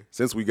everything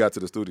since we got to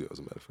the studio, as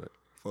a matter of fact.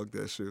 Fuck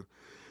that shoe.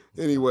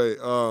 Anyway,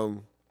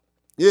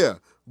 yeah,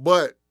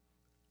 but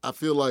I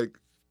feel like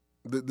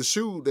the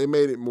shoe, they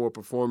made it more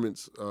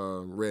performance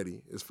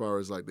ready as far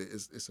as like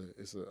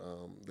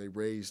they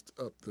raised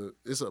up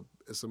it's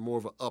a more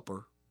of an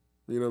upper.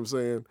 You know what I'm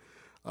saying?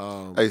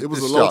 Hey, it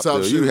was a low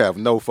top shoe. You have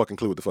no fucking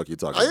clue what the fuck you're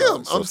talking about. I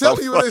am. I'm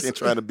telling you what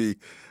trying to be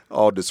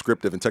all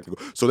descriptive and technical.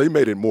 So they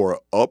made it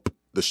more up.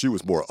 The shoe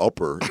is more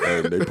upper,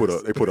 and they put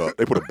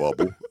a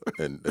bubble,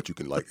 and that you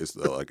can it's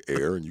like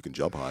air, and you can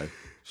jump high.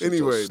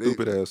 Anyway,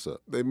 stupid ass up.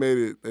 They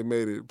made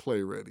it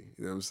play ready.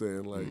 You know what I'm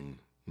saying? Like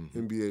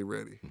NBA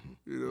ready.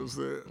 You know what I'm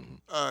saying?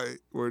 All right,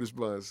 word is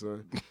bond,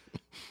 son.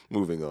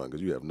 Moving on,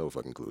 because you have no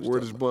fucking clue.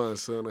 Word is bond,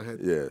 son. I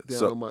had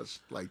down much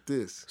like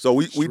this. So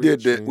we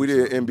did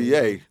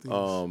NBA. You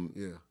want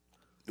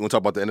to talk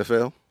about the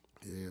NFL?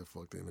 Yeah,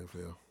 fuck the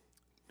NFL.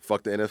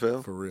 Fuck the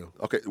NFL? For real.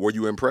 Okay, were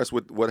you impressed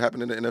with what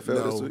happened in the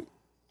NFL this week?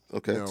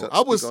 Okay, no.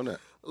 I was on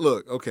that.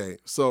 Look, okay,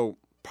 so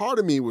part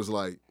of me was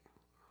like,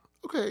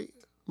 okay,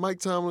 Mike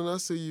Tomlin, I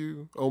see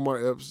you,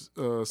 Omar Epps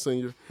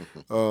Sr.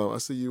 I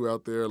see you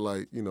out there,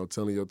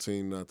 telling your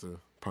team not to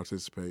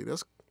participate.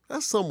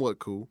 That's somewhat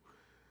cool.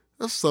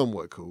 That's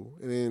somewhat cool.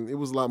 And then it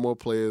was a lot more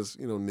players,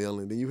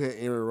 kneeling. Then you had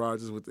Aaron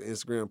Rodgers with the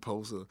Instagram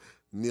post of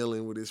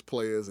kneeling with his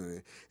players,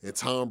 and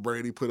Tom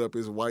Brady put up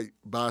his white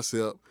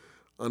bicep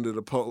under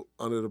the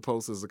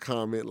post as a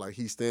comment, like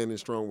he's standing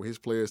strong with his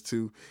players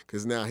too,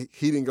 because now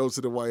he didn't go to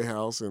the White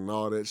House and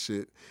all that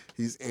shit.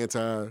 He's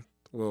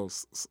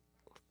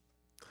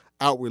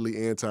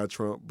outwardly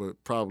anti-Trump,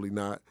 but probably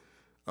not.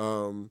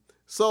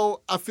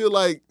 So I feel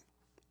like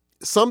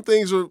some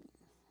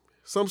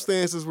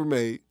stances were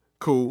made,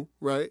 cool,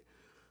 right?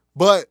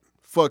 But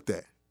fuck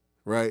that,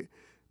 right?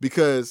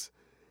 Because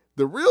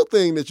the real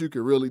thing that you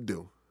could really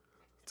do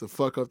to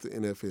fuck up the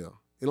NFL,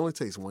 it only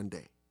takes one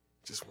day,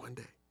 just one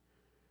day.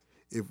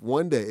 If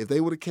they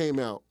would have came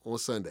out on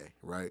Sunday,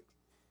 right,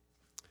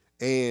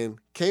 and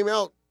came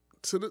out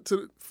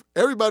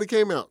everybody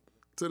came out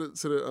to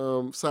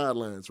the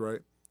sidelines,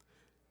 right,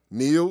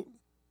 kneeled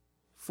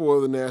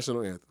for the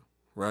national anthem,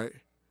 right,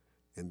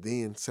 and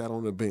then sat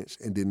on the bench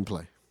and didn't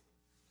play.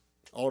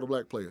 All the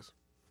black players,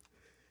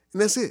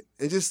 and that's it.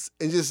 And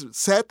just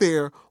sat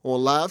there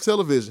on live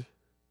television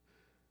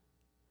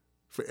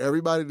for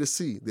everybody to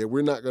see that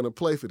we're not going to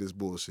play for this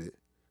bullshit.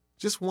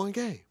 Just one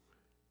game.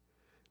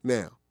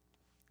 Now,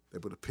 they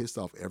would have pissed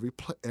off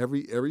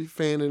every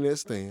fan in that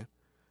stand,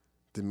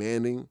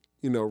 demanding,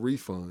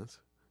 refunds.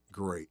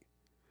 Great.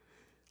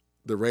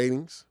 The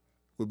ratings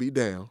would be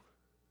down.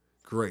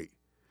 Great.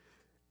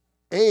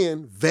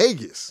 And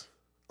Vegas.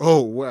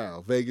 Oh,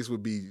 wow. Vegas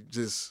would be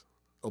just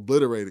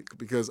obliterated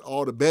because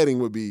all the betting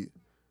would be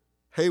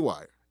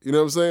haywire. You know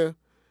what I'm saying?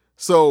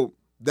 So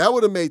that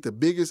would have made the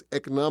biggest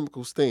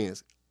economical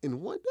stance in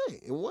one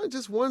day,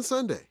 just one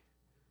Sunday.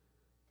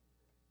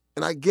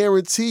 And I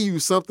guarantee you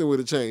something would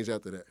have changed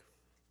after that.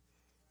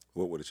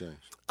 What would have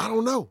changed? I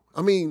don't know.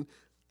 I mean,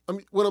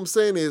 what I'm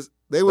saying is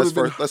they would have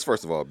been. Let's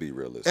first of all be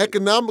realistic.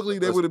 Economically,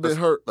 they would have been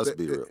hurt. Let's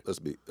be real. Let's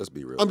be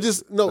real. I'm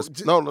just no.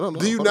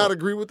 Do you not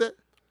agree with that?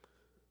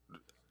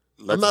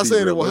 I'm not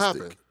saying it will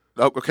happen.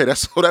 Okay,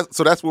 that's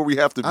where we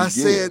have to begin. I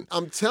said,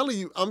 I'm telling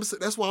you,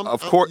 that's why I'm.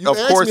 Of course,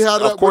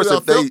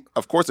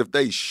 if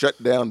they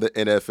shut down the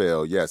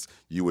NFL, yes,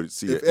 you would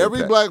see. If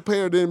every black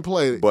player didn't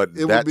play, but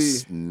it that's would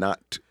be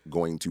not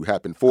going to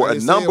happen for a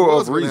number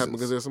of reasons.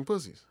 Because there's some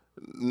pussies.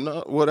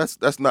 No, well,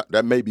 that's not.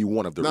 That may be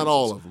one of the reasons. Not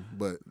all of them,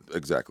 but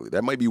exactly,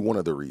 that might be one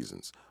of the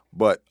reasons.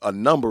 But a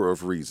number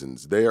of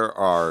reasons. There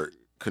are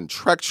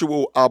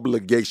contractual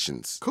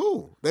obligations.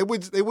 Cool. They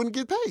wouldn't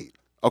get paid.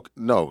 Okay,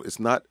 no, it's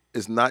not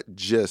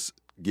just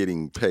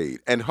getting paid.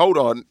 And hold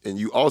on, and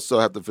you also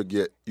have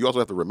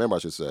to remember, I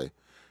should say,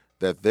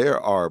 that there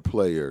are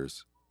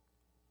players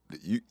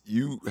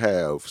you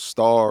have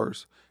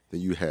stars,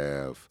 then you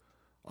have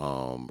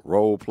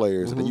role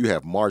players, and then you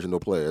have marginal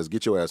players.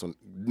 Get your ass on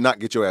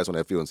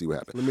that field and see what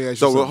happens. Let me ask you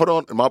so something.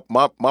 hold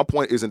on. My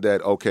point isn't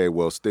that okay.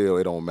 Well, still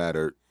it don't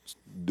matter.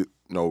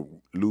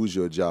 Lose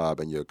your job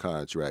and your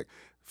contract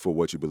for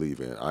what you believe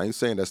in. I ain't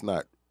saying that's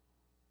not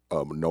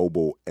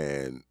noble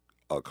and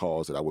a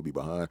cause that I would be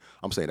behind.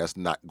 I'm saying that's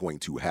not going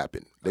to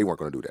happen. They weren't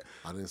going to do that.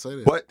 I didn't say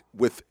that. But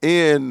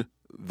within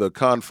the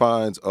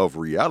confines of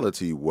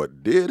reality,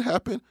 what did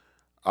happen,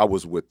 I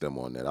was with them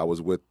on that. I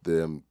was with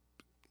them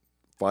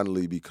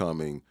finally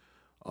becoming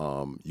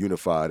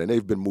unified, and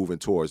they've been moving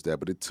towards that.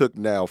 But it took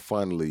now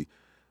finally,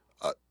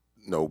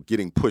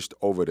 getting pushed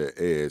over the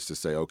edge to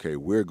say, okay,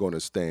 we're going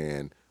to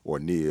stand or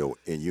kneel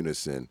in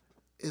unison.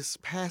 It's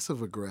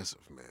passive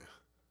aggressive, man.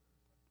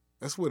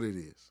 That's what it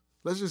is.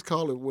 Let's just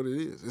call it what it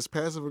is. It's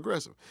passive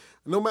aggressive.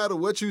 No matter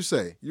what you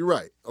say, you're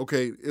right.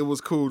 Okay, it was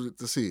cool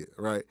to see it,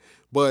 right?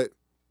 But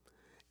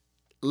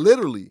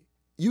literally,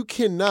 you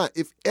cannot,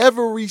 if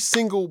every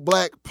single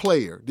black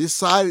player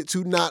decided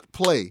to not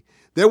play,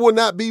 there will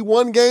not be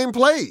one game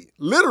played.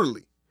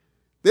 Literally.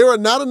 There are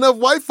not enough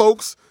white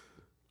folks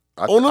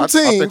on them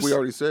teams. I think we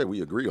already said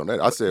we agree on that.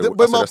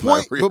 But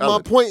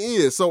my point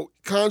is, so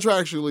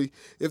contractually,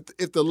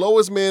 if the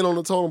lowest man on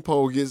the totem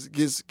pole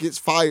gets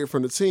fired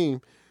from the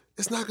team,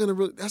 they're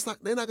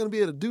not gonna be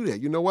able to do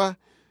that. You know why?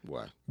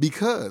 Why?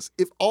 Because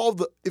if all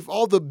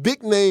the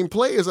big name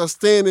players are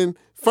standing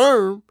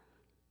firm,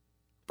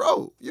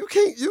 bro, you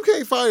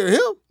can't fire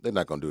him. They're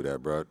not gonna do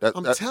that, bro.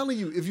 I'm telling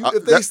you,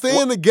 if they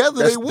stand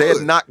together, they would.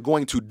 They're not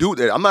going to do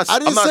that. I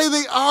didn't say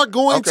they are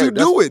going to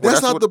do it.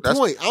 That's not the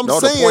point. I'm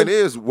saying the point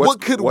is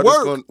what could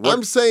work.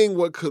 I'm saying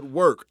what could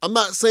work. I'm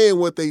not saying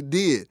what they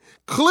did.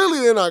 Clearly,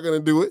 they're not going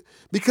to do it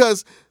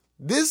because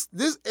this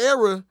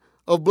era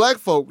of black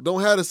folk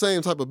don't have the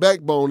same type of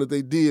backbone that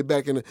they did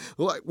back in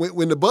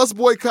when the bus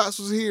boycotts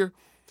was here,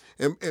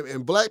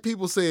 and black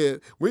people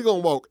said we're gonna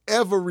walk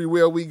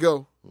everywhere we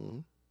go,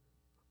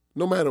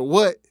 no matter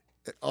what.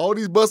 All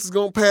these buses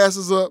gonna pass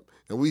us up,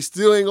 and we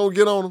still ain't gonna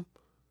get on them.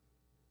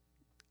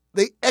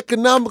 They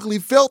economically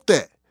felt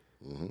that,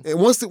 and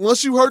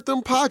once you hurt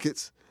them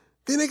pockets,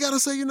 then they gotta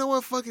say, you know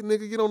what, fuck it,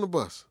 nigga, get on the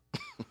bus.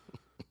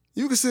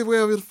 You can sit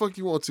wherever the fuck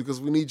you want to because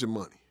we need your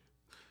money.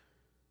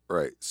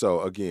 Right.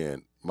 So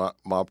again, my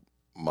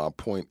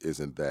point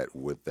isn't that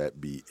would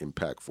that be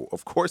impactful?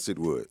 Of course it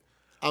would.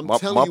 I'm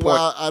telling you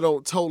why I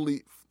don't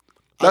totally.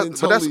 But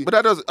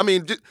that doesn't. I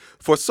mean,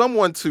 for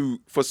someone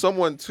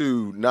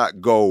to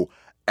not go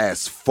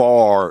as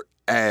far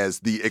as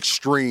the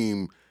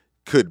extreme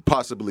could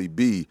possibly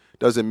be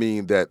doesn't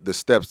mean that the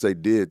steps they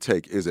did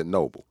take isn't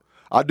noble.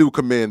 I do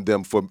commend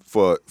them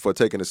for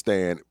taking a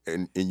stand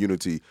in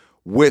unity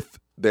with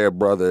their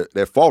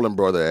fallen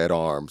brother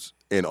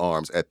in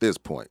arms at this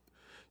point.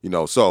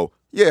 So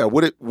yeah,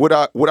 would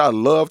I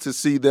love to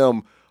see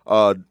them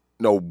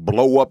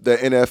blow up the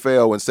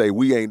NFL and say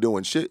we ain't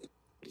doing shit?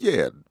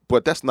 Yeah.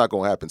 But that's not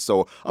going to happen.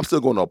 So I'm still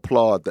going to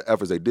applaud the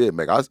efforts they did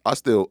make. I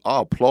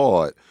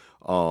applaud.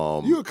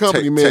 You a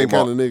company man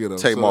kind of nigga though.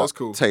 So that's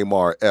cool.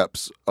 Tamar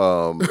Epps,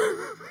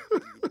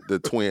 the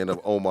twin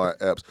of Omar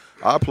Epps.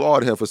 I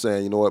applaud him for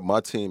saying, you know what, my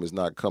team is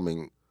not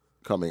coming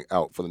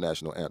out for the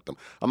national anthem.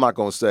 I'm not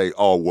going to say,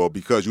 oh well,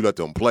 because you let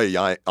them play,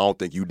 I don't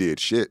think you did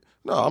shit.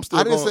 No, I'm still.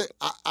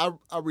 I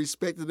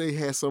respect that they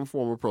had some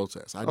form of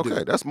protest. I do.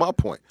 Okay, that's my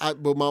point.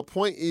 But my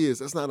point is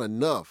that's not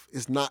enough.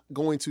 It's not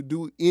going to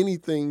do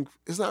anything.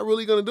 It's not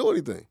really going to do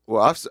anything.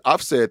 Well,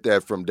 I've said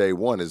that from day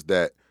one is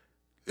that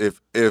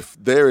if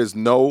there is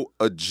no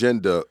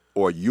agenda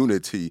or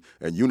unity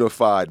and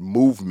unified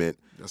movement,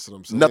 that's what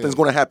I'm saying. Nothing's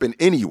going to happen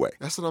anyway.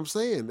 That's what I'm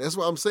saying. That's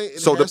what I'm saying.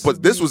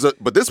 This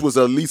was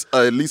at least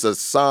a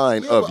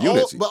sign of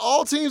unity. But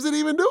all teams didn't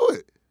even do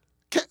it.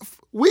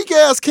 Weak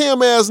ass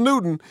Cam ass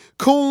Newton,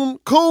 Coon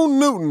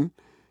Newton.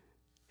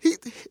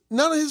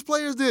 None of his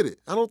players did it.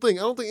 I don't think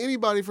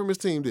anybody from his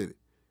team did it.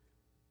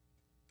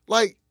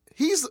 Like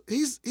he's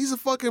a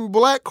fucking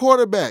black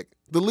quarterback,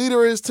 the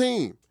leader of his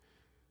team.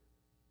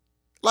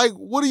 Like,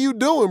 what are you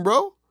doing,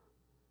 bro?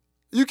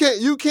 You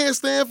can't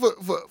stand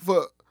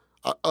for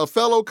a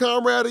fellow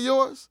comrade of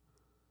yours.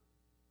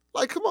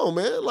 Like, come on,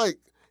 man. Like,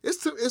 it's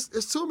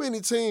too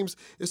many teams.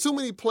 It's too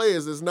many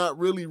players that's not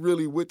really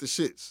with the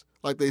shits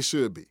like they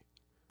should be.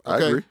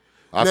 Okay? I agree.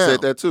 I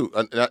said that too,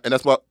 and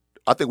that's what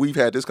I think we've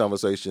had this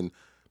conversation.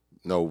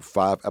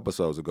 5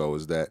 episodes ago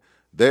is that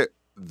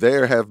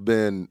there have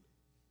been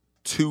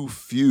too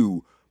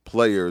few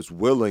players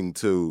willing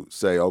to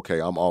say,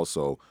 okay, I'm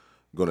also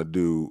going to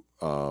do.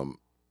 I'm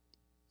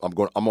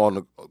going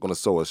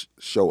to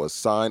show a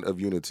sign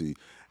of unity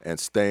and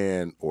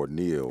stand or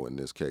kneel in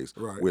this case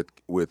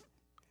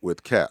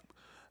with Cap,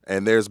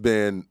 and there's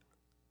been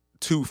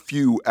too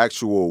few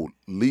actual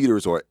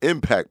leaders or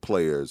impact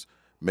players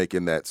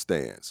making that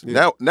stance.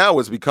 Yeah. Now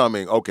it's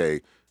becoming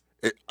okay.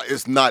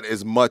 It's not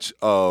as much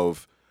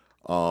of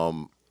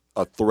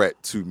a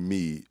threat to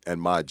me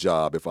and my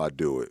job if I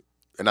do it,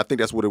 and I think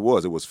that's what it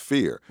was. It was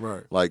fear.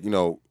 Right. Like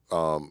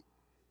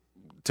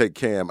take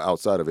Cam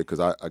outside of it because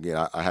I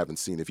haven't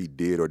seen if he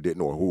did or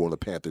didn't, or who on the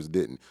Panthers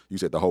didn't. You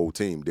said the whole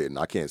team didn't.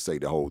 I can't say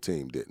the whole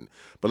team didn't.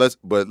 But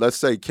let's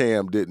say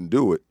Cam didn't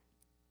do it.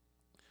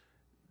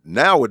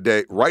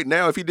 Nowadays, right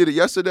now, if he did it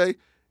yesterday,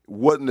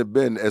 wouldn't have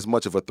been as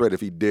much of a threat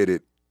if he did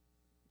it.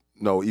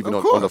 No, even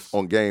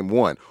on game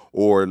one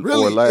or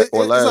really? last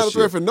It's not a threat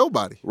year. for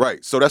nobody.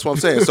 Right. So that's what I'm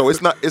saying. So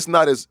it's not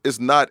as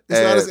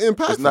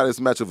impactful. It's not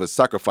as much of a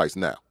sacrifice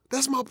now.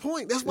 That's my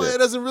point. That's why it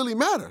doesn't really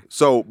matter.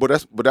 So,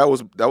 that's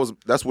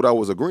what I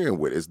was agreeing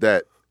with, is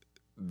that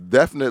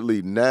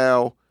definitely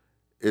now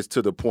it's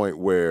to the point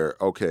where,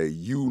 okay,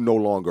 you no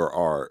longer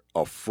are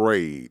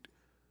afraid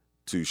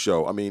to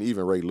show. I mean,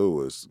 even Ray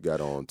Lewis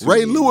got on 2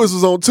 Ray knees. Lewis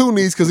was on 2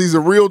 knees because he's a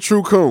real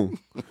true coon.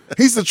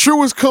 He's the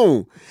truest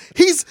coon.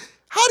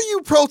 How do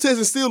you protest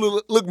and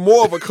still look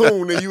more of a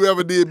coon than you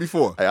ever did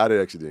before? Hey, I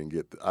actually didn't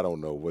get. I don't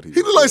know what he.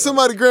 He looked like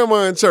somebody's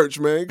grandma in church,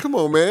 man. Come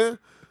on, man.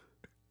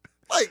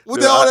 Like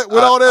with all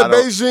that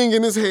Beijing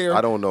in his hair.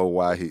 I don't know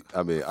why he.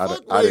 I mean,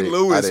 Fuck Ray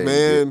Lewis,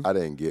 man. I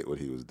didn't get what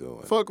he was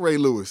doing. Fuck Ray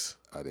Lewis.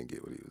 I didn't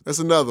get what he was doing. That's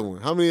another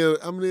one. How many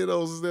of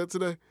those is there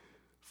today?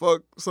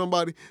 Fuck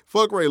somebody.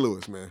 Fuck Ray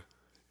Lewis, man.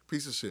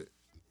 Piece of shit.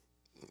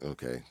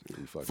 Okay.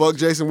 Fuck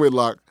Jason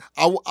Whitlock.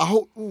 I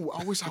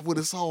wish I would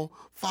have saw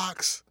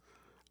Fox.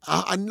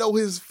 I know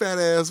his fat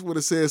ass would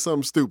have said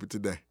something stupid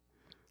today.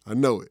 I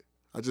know it.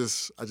 I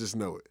just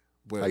know it.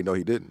 But I know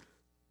he didn't.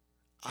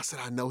 I said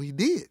I know he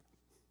did.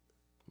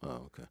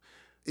 Oh, okay.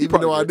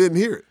 Even though I didn't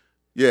hear it.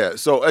 Yeah.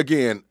 So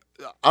again,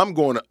 I'm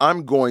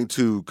going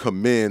to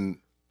commend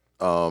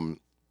the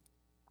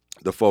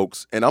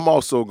folks, and I'm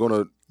also going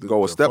to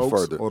go a step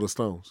further. Or the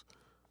Stones.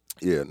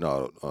 Yeah.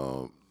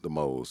 No. The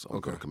Moes. I'm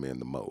Okay. going to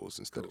commend the Moes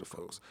instead of the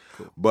folks.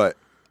 Cool. But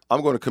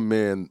I'm going to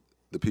commend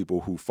the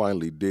people who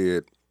finally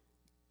did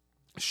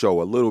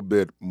show a little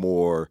bit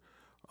more.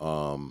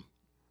 I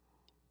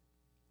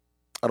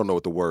don't know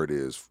what the word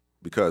is,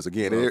 because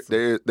again,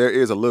 there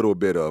is a little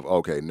bit of,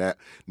 okay,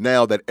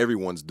 now that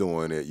everyone's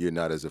doing it, you're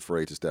not as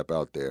afraid to step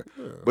out there.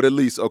 Yeah. But at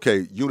least,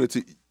 okay,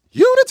 unity.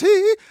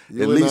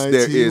 At least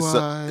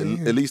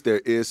there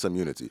is some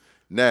unity.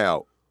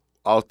 Now,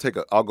 I'll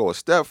go a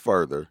step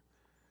further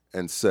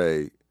and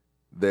say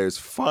there's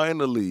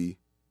finally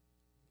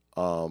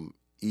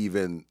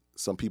even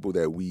some people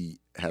that we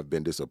have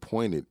been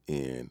disappointed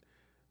in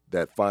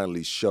that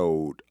finally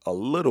showed a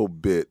little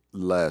bit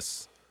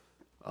less,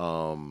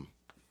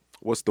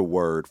 what's the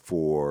word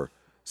for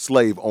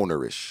slave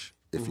ownerish,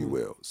 if you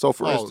will. So,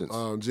 for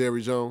instance,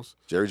 Jerry Jones,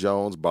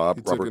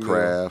 Robert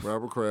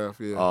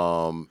Kraft. Yeah.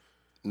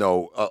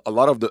 A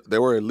lot of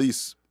there were at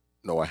least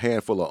a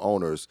handful of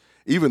owners.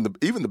 Even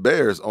the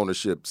Bears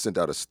ownership sent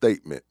out a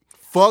statement.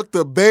 Fuck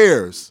the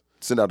Bears.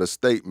 Sent out a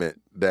statement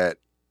that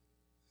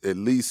at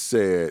least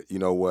said, you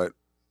know what,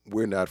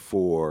 we're not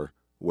for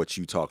what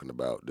you talking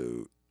about,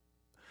 dude.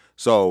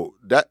 So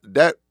that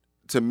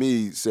to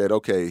me said,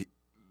 okay,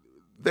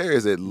 there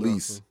is at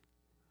least,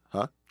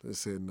 huh? They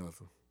said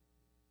nothing.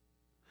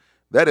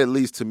 That at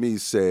least to me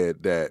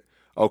said that,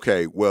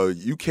 okay, well,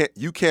 you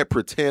can't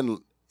pretend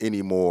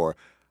anymore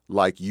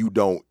like you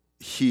don't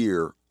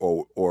hear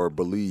or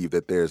believe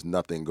that there's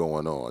nothing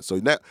going on.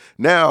 So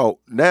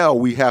now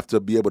we have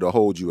to be able to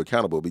hold you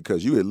accountable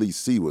because you at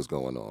least see what's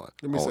going on.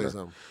 Let me say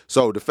something.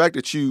 So the fact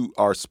that you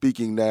are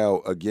speaking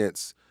now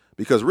against,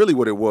 because really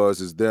what it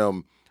was is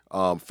them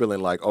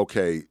feeling like,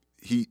 okay,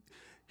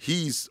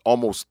 he's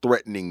almost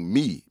threatening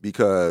me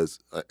because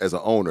as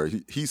an owner,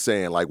 he's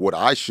saying like what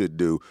I should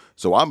do,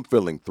 so I'm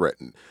feeling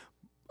threatened.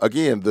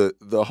 Again,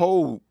 the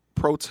whole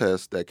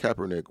protest that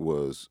Kaepernick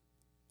was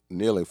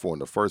kneeling for in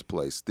the first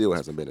place still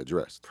hasn't been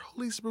addressed.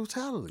 Police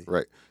brutality.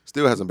 Right.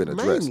 Still hasn't been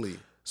addressed. Mainly.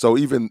 So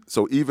even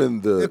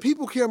the and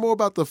people care more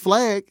about the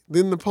flag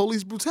than the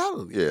police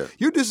brutality. Yeah.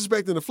 You're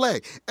disrespecting the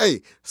flag.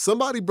 Hey,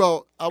 somebody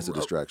brought it's a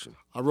distraction.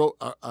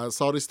 I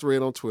saw this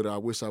thread on Twitter. I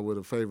wish I would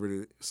have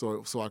favorited it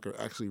so I could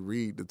actually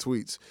read the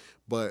tweets.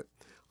 But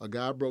a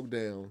guy broke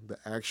down the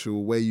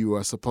actual way you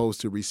are supposed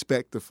to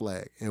respect the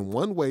flag. And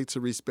one way to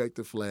respect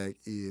the flag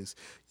is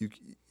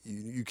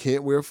you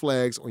can't wear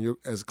flags on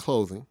as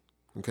clothing.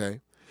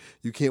 Okay,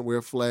 you can't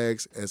wear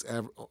flags as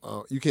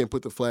you can't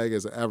put the flag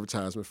as an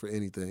advertisement for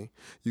anything.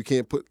 You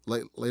can't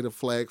lay the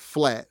flag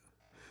flat.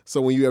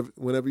 So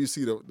whenever you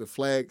see the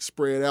flag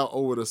spread out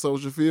over the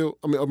social field,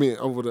 I mean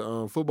over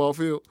the football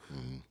field,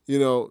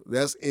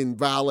 that's in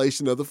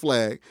violation of the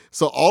flag.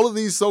 So all of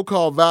these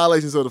so-called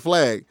violations of the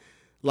flag,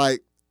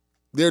 like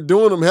they're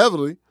doing them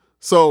heavily.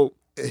 So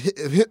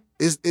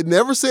it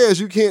never says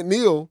you can't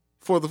kneel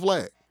for the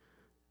flag.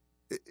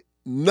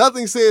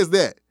 Nothing says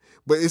that.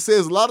 But it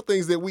says a lot of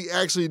things that we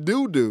actually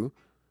do,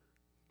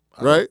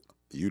 right?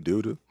 You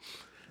do.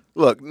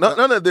 Look,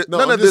 none of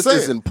this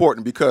is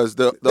important because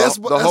that's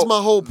my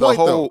whole point,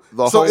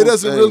 so it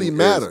doesn't really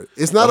matter.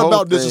 It's not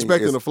about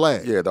disrespecting the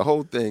flag. Yeah, the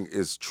whole thing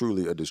is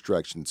truly a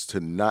distraction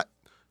to not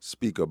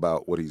speak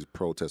about what he's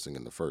protesting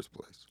in the first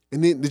place.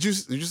 And then did you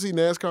see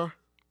NASCAR?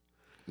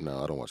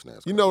 No, I don't watch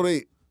NASCAR. You know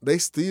they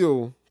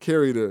still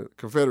carry the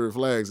Confederate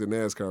flags in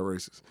NASCAR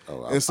races.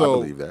 Oh, and so, I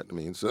believe that. I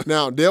mean, so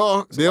now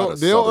Dale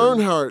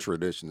Earnhardt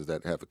traditions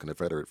that have a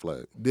Confederate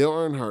flag. Dale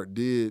Earnhardt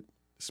did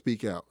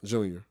speak out,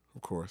 Jr.,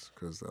 of course,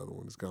 because the other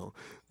one is gone.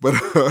 But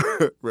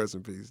rest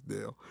in peace,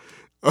 Dale.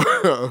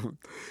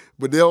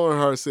 But Dale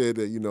Earnhardt said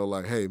that,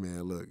 like, hey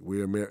man, look,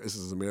 this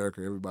is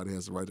America. Everybody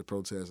has the right to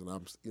protest, and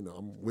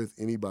I'm with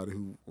anybody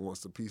who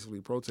wants to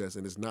peacefully protest,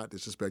 and it's not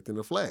disrespecting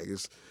the flag.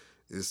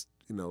 It's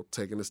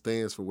taking a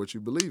stance for what you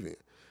believe in,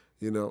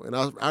 And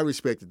I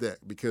respected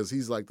that because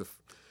he's like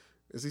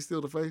is he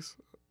still the face?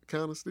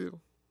 Kind of still.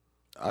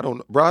 I don't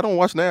know. Bro, I don't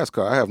watch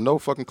NASCAR. I have no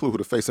fucking clue who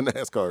the face of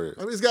NASCAR is.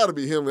 I mean, it's got to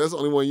be him. That's the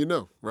only one you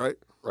know, right?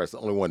 Right, it's the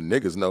only one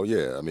niggas know,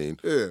 yeah. I mean,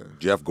 yeah.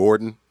 Jeff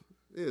Gordon.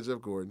 Yeah,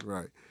 Jeff Gordon,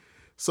 right.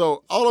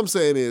 So all I'm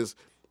saying is,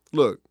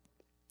 look,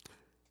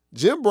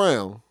 Jim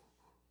Brown,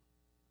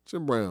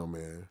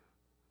 man,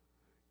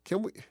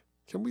 can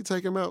we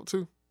take him out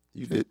too?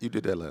 You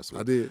did that last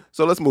week. I did.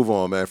 So let's move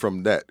on, man.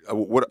 From that,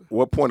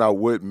 what point I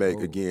would make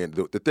again?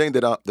 The thing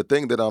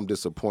that I'm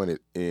disappointed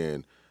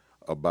in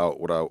about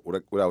what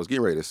I was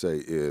getting ready to say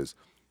is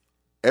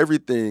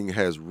everything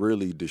has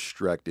really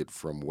distracted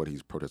from what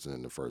he's protesting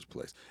in the first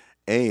place,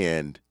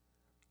 and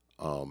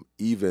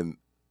even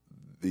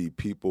the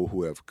people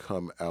who have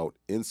come out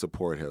in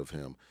support of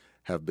him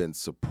have been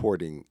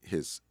supporting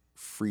his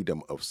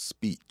freedom of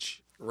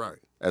speech, right,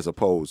 as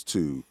opposed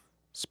to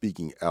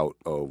speaking out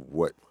of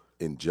what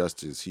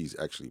injustice he's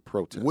actually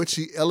protesting, which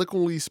he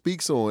eloquently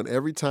speaks on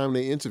every time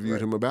they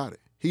interviewed him about it.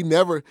 He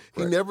never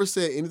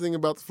said anything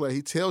about the flag.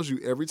 He tells you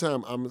every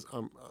time,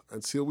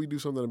 until we do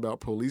something about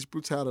police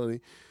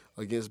brutality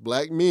against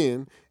black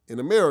men in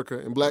America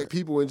and black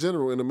people in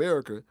general in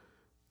America,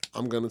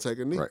 I'm going to take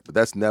a knee. Right, but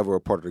that's never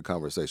a part of the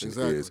conversation.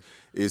 Exactly.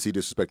 Is he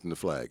disrespecting the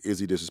flag? Is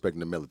he disrespecting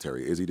the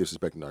military? Is he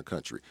disrespecting our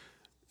country?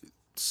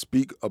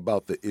 Speak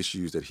about the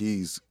issues that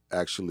he's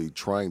actually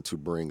trying to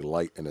bring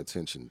light and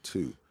attention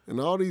to.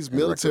 And all these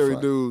military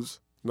dudes,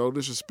 no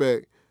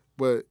disrespect,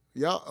 but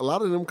y'all, a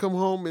lot of them come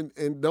home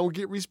and don't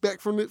get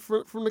respect from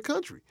the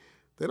country.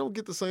 They don't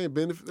get the same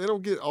benefit. They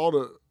don't get all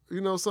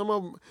the, some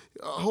of them,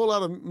 a whole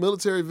lot of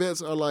military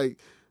vets are like,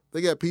 they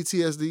got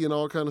PTSD and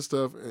all kind of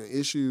stuff and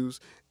issues,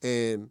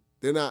 and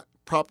they're not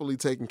properly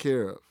taken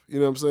care of. You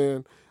know what I'm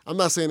saying? I'm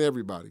not saying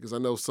everybody, because I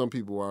know some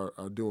people are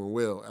doing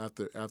well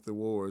after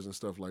wars and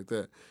stuff like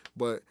that.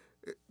 But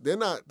they're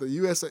not. The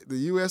U.S.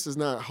 is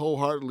not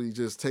wholeheartedly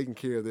just taking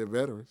care of their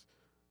veterans,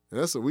 and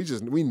that's what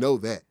we know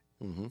that.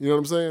 Mm-hmm. You know what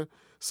I'm saying?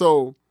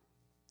 So,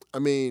 I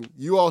mean,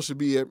 you all should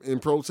be in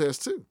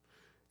protest too.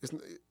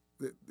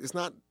 It's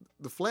not.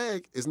 The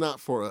flag is not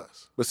for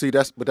us. But see,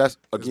 that's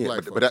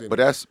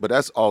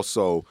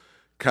also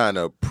kind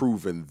of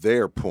proving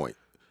their point.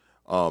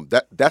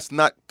 That's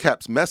not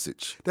Cap's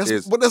message.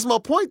 But that's my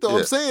point, though.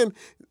 Yeah.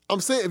 I'm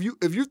saying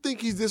if you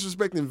think he's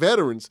disrespecting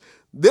veterans,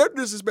 they're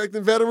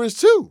disrespecting veterans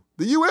too.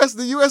 The U.S.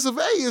 of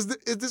A is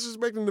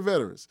disrespecting the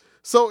veterans.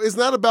 So it's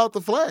not about the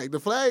flag. The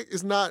flag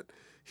is not.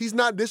 He's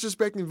not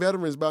disrespecting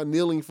veterans by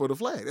kneeling for the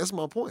flag. That's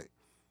my point.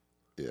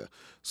 Yeah.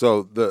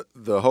 So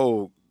the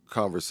whole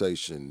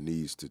conversation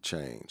needs to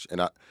change,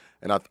 and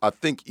I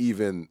think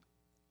even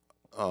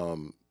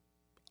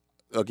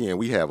again,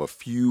 we have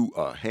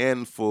a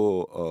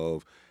handful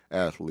of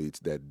athletes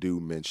that do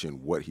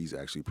mention what he's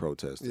actually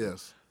protesting.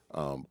 Yes.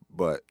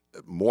 But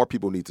more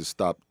people need to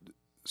stop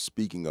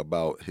speaking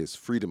about his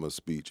freedom of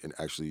speech and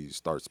actually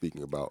start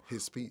speaking about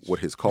his speech, what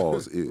his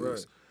cause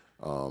is,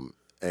 right.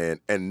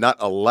 And not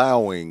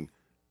allowing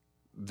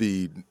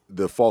the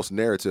false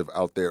narrative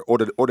out there or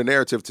the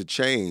narrative to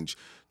change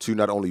to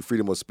not only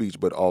freedom of speech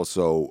but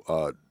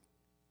also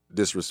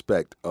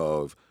disrespect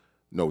of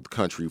the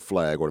country,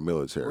 flag, or the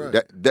military.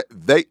 Right.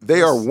 That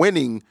they are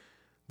winning.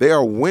 They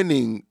are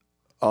winning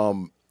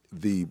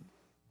the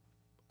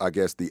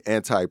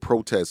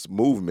anti-protest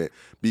movement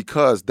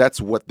because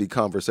that's what the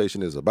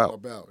conversation is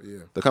about.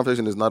 The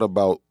conversation is not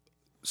about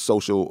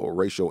social or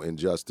racial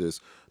injustice,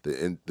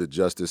 the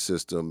justice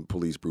system,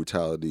 police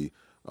brutality,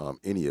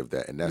 any of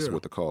that, and that's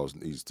what the cause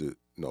needs to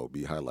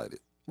be highlighted.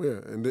 Yeah,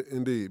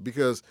 indeed,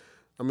 because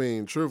I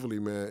mean, truthfully,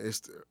 man,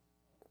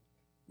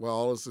 while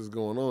all this is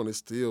going on, it's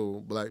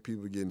still black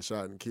people getting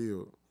shot and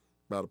killed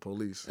by the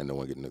police, and no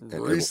one getting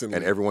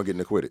and everyone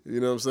getting acquitted. You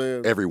know what I'm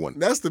saying? Everyone.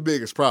 That's the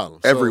biggest problem.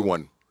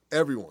 Everyone.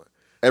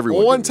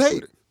 On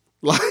tape.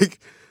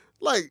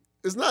 Like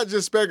it's not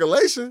just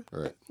speculation.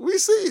 Right. We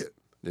see it.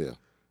 Yeah.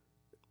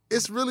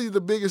 It's really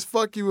the biggest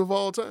fuck you of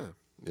all time.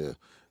 Yeah.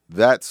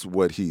 That's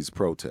what he's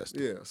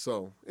protesting. Yeah.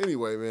 So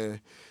anyway,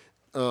 man,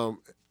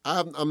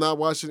 I'm not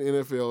watching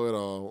NFL at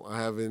all.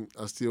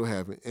 I still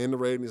haven't. And the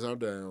ratings are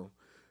down.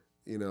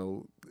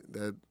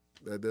 That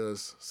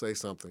does say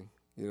something.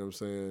 You know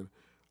what I'm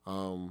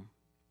saying?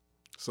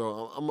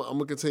 So I'm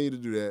gonna continue to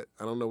do that.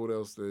 I don't know what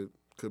else that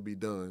could be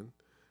done,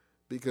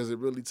 because I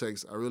really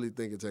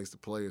think it takes the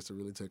players to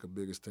really take a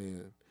bigger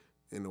stand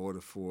in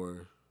order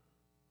for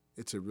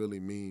it to really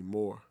mean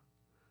more.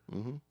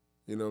 Mm-hmm.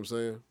 You know what I'm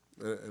saying?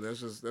 And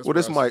that's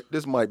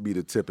this might be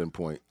the tipping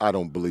point. I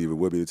don't believe it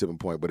will be the tipping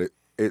point, but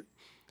it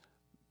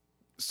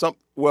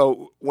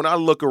when I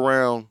look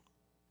around,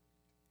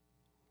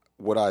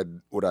 what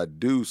I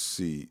do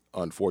see,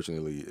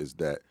 unfortunately, is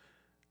that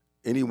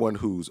anyone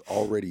who's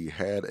already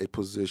had a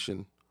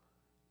position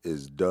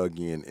is dug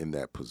in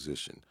that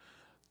position.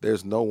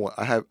 There's no one.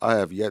 I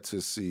have yet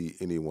to see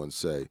anyone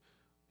say,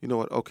 you know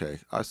what? Okay,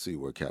 I see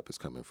where Cap is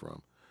coming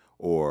from,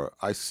 or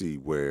I see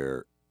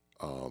where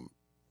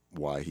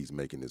why he's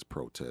making this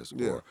protest,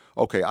 or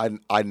okay,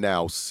 I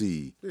now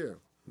see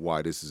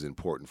why this is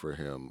important for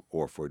him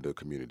or for the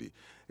community.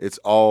 It's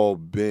all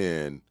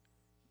been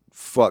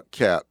fuck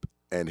Cap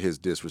and his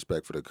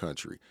disrespect for the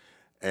country,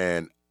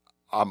 and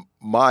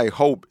my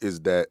hope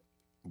is that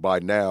by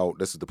now,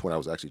 this is the point I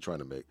was actually trying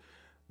to make,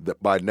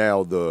 that by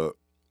now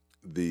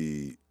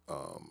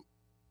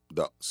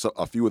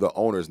a few of the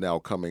owners now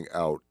coming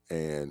out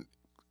and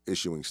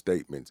issuing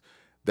statements,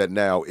 that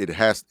now it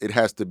has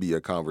to be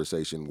a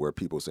conversation where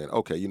people saying,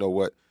 okay, you know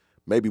what,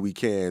 maybe we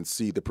can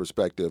see the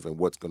perspective and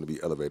what's going to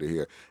be elevated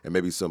here, and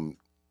maybe some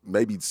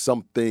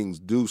things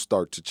do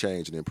start to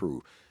change and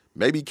improve.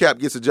 Maybe Cap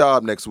gets a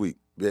job next week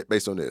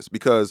based on this,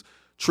 because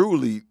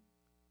truly,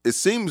 it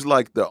seems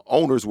like the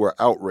owners were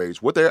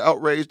outraged. What they're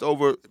outraged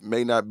over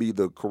may not be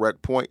the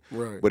correct point,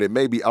 but it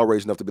may be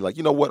outraged enough to be like,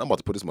 you know what, I'm about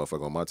to put this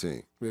motherfucker on my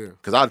team. Yeah.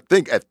 Because I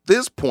think at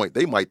this point,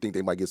 they might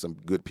get some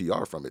good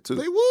PR from it, too.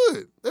 They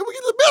would get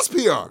the best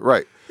PR.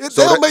 Right.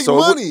 They'll make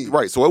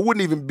money. So it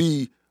wouldn't even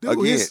be, it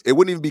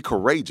wouldn't even be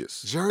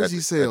courageous. Jersey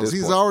sales.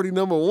 He's already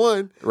number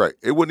one. Right.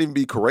 It wouldn't even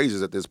be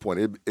courageous at this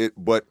point.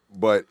 But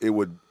it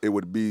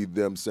would be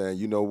them saying,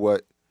 you know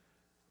what,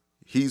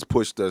 he's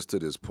pushed us to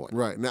this point.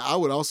 Right. Now, I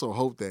would also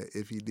hope that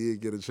if he did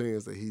get a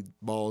chance that he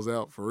balls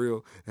out for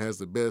real and has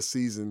the best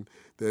season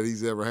that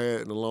he's ever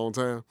had in a long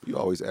time. You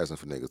always asking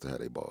for niggas to have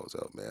their balls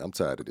out, man. I'm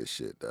tired of this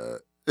shit,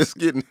 dog. It's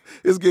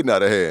getting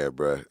out of hand,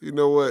 bro. You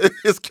know what?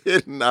 It's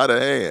getting out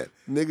of hand.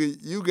 Nigga,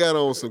 you got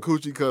on some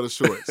coochie cutter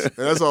shorts. And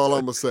that's all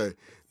I'm going to say.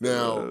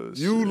 Now,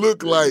 you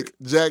look like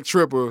Jack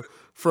Tripper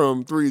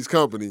from Three's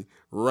Company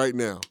right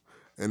now.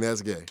 And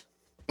that's gay.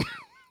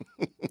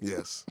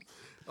 Yes.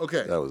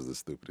 Okay. That was the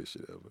stupidest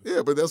shit ever.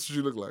 Yeah, but that's what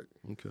you look like.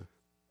 Okay.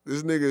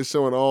 This nigga is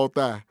showing all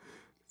thigh.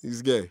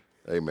 He's gay.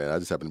 Hey, man, I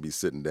just happen to be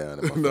sitting down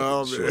in my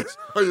shorts.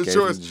 Your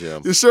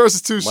shorts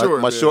is too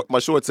short. My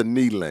shorts are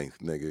knee length,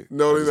 nigga.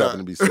 No, they're not. I just happen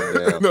to be sitting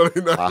down. No,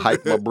 they're not. I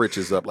hike my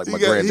britches up like my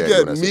granddaddy.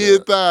 He got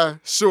mid-thigh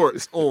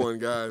shorts on,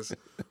 guys.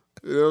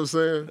 You know what I'm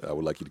saying? I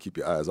would like you to keep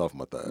your eyes off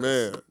my thighs.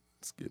 Man.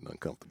 It's getting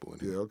uncomfortable in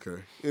here. Yeah,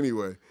 okay.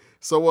 Anyway,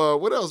 so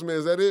what else, man?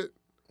 Is that it?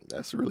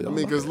 That's really all. I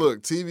mean, because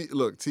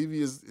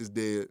TV is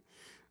dead.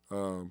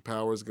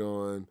 Power's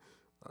gone.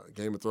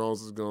 Game of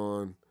Thrones is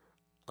gone.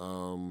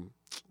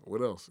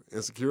 What else?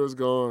 Insecure is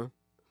gone.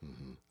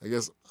 Mm-hmm. I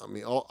guess. I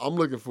mean, I'm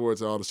looking forward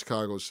to all the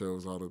Chicago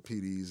shows, all the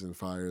PDs and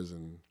fires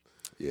and.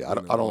 Yeah, I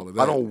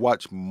don't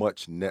watch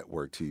much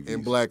network TV.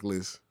 And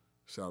Blacklist.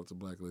 Shout out to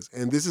Blacklist.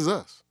 And This Is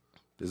Us.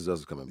 This Is Us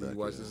is coming back. You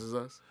watch This Is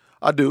Us?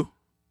 I do.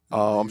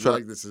 I'm trying.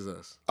 Like This Is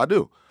Us? I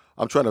do.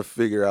 I'm trying to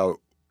figure out,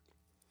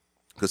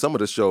 because some of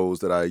the shows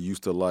that I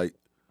used to like,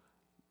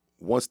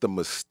 once the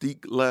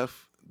mystique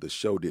left, the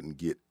show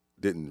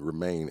didn't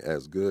remain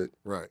as good.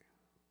 Right.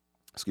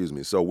 Excuse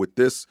me. So with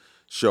this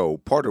show,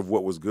 part of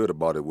what was good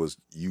about it was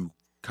you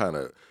kind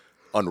of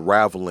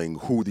unraveling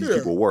who these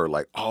people were.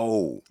 Like,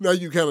 oh, now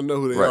you kind of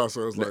know who they are.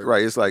 So it's like,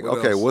 right. It's like,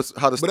 okay,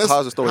 how's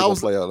the story gonna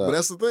play out? But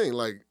that's the thing.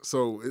 Like,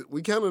 so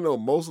we kind of know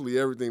mostly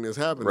everything that's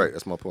happening. Right.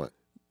 That's my point.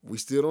 We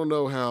still don't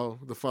know how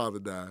the father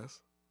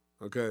dies.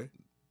 Okay.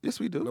 Yes,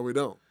 we do. No, we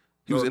don't.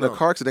 He was in a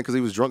car accident because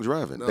he was drunk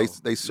driving. No,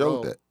 they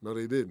showed that. No,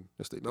 they didn't.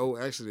 Yes, they did. No,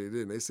 actually, they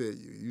didn't. They said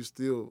you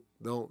still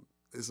don't.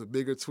 It's a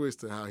bigger twist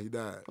to how he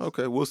died.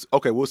 Okay, we'll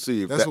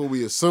see if that's what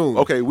we assume.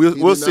 Okay,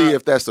 we'll see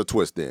if that's a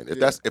twist then.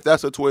 If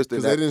that's a twist,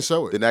 then they didn't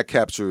show it. Then that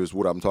captures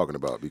what I'm talking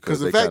about.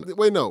 Because in fact,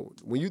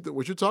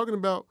 what you're talking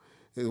about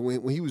is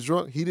when he was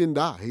drunk, he didn't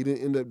die. He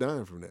didn't end up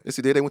dying from that. Yes,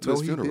 he did. They went to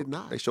his funeral. He did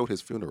not. They showed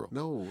his funeral.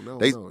 No.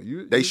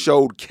 They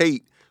showed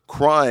Kate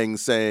crying,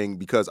 saying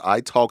because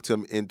I talked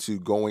him into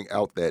going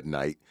out that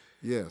night.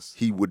 Yes,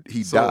 he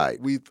died.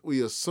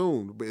 We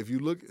assumed, but if you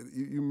look,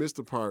 you missed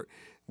the part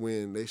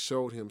when they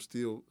showed him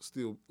still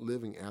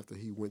living after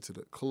he went to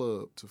the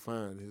club to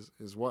find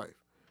his wife.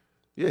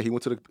 Yeah, he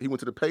went to the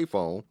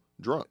payphone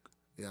drunk.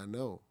 Yeah, I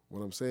know. What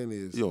I'm saying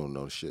is you don't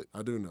know shit.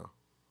 I do know.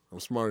 I'm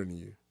smarter than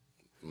you.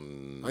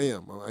 I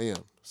am.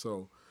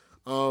 So,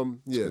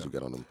 yeah. You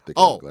got on them thick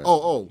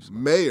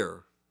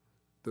Mayor,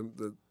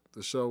 the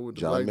show with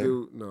the John black Mayer?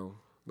 dude.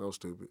 No,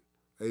 stupid.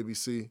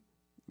 ABC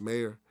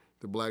Mayor.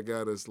 The black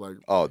guy that's like...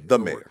 Oh, the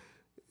mayor.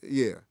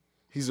 Yeah.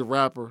 He's a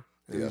rapper,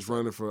 and he's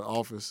running for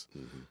office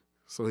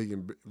so he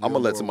can... I'm going to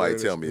let somebody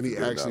tell me if he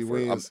actually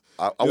wins.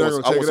 I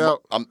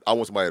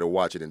want somebody to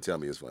watch it and tell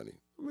me it's funny.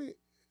 I mean,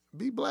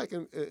 be black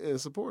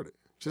and support it,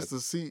 just to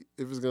see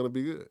if it's going to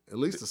be good. At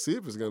least to see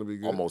if it's going to be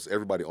good. Almost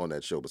everybody on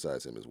that show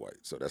besides him is white,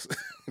 so that's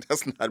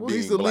not being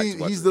he's the black.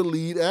 He's the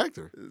lead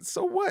actor.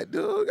 So what,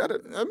 dude?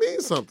 I mean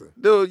something.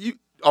 Dude, you...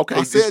 Okay,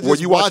 were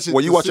you watching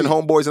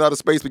Homeboys in Outer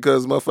Space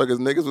because motherfuckers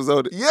niggas was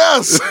on it?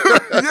 Yes,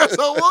 yes,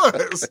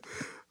 I was.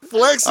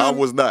 Flexing. I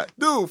was not.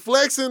 Dude,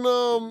 Flexing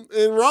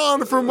and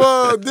Ron from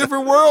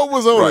Different World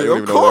was on Right, it.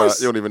 Of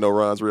course. you don't even know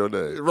Ron's real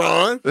name.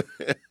 Ron.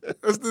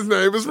 His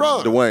name is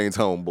Ron. Dwayne's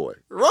homeboy.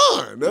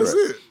 Ron. That's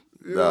Right. it.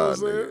 You know what I'm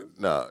saying?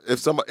 Nah. If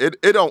somebody,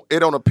 it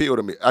don't appeal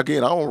to me.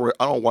 Again, I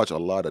don't watch a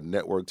lot of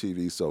network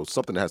TV, so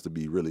something has to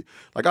be really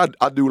like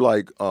I do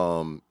like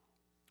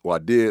I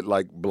did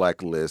like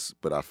Blacklist,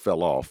 but I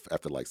fell off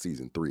after like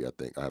season 3. I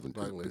think I haven't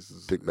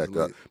picked back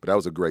up, but that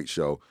was a great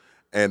show.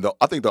 And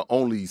I think the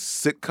only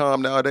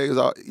sitcom nowadays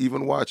I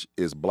even watch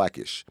is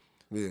Blackish.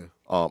 Yeah.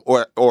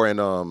 Or in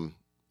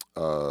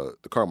the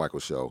Carmichael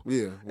Show.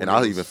 Yeah. And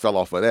I even fell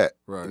off of that.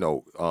 Right. You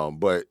know,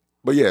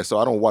 but yeah, so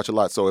I don't watch a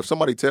lot. So if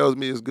somebody tells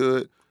me it's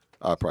good,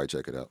 I'll probably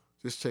check it out.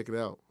 Just check it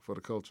out for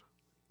the culture.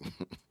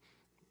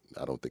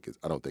 I don't think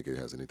it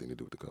has anything to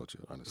do with the culture,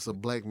 honestly. It's a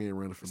black man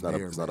running for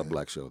mayor. It's not a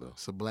black show, though.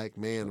 It's a black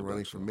man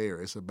running for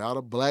mayor. It's about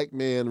a black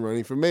man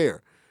running for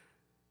mayor.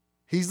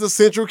 He's the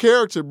central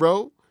character,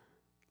 bro.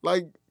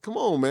 Like, come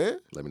on, man.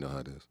 Let me know how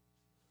it is.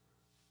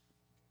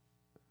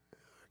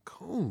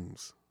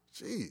 Combs.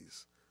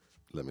 Jeez.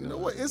 Let me know. You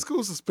know what? It's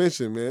cool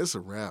suspension, man. It's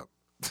a wrap.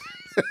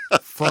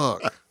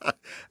 Fuck.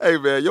 Hey,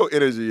 man, your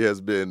energy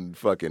has been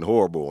fucking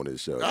horrible on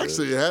this show.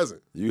 Actually, man. It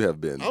hasn't. You have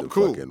been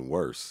cool. Fucking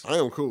worse. I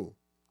am cool.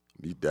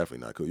 You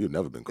definitely not cool. You've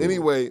never been cool.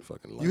 Anyway,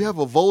 fucking you have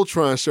a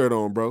Voltron shirt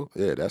on, bro.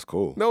 Yeah, that's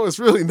cool. No, it's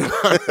really not.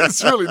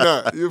 It's really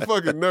not. You're a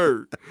fucking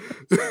nerd.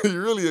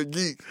 You're really a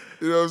geek.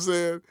 You know what I'm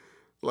saying?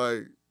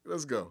 Like,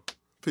 let's go.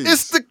 Peace.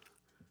 It's the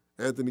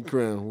Anthony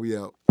Crown. We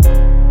out.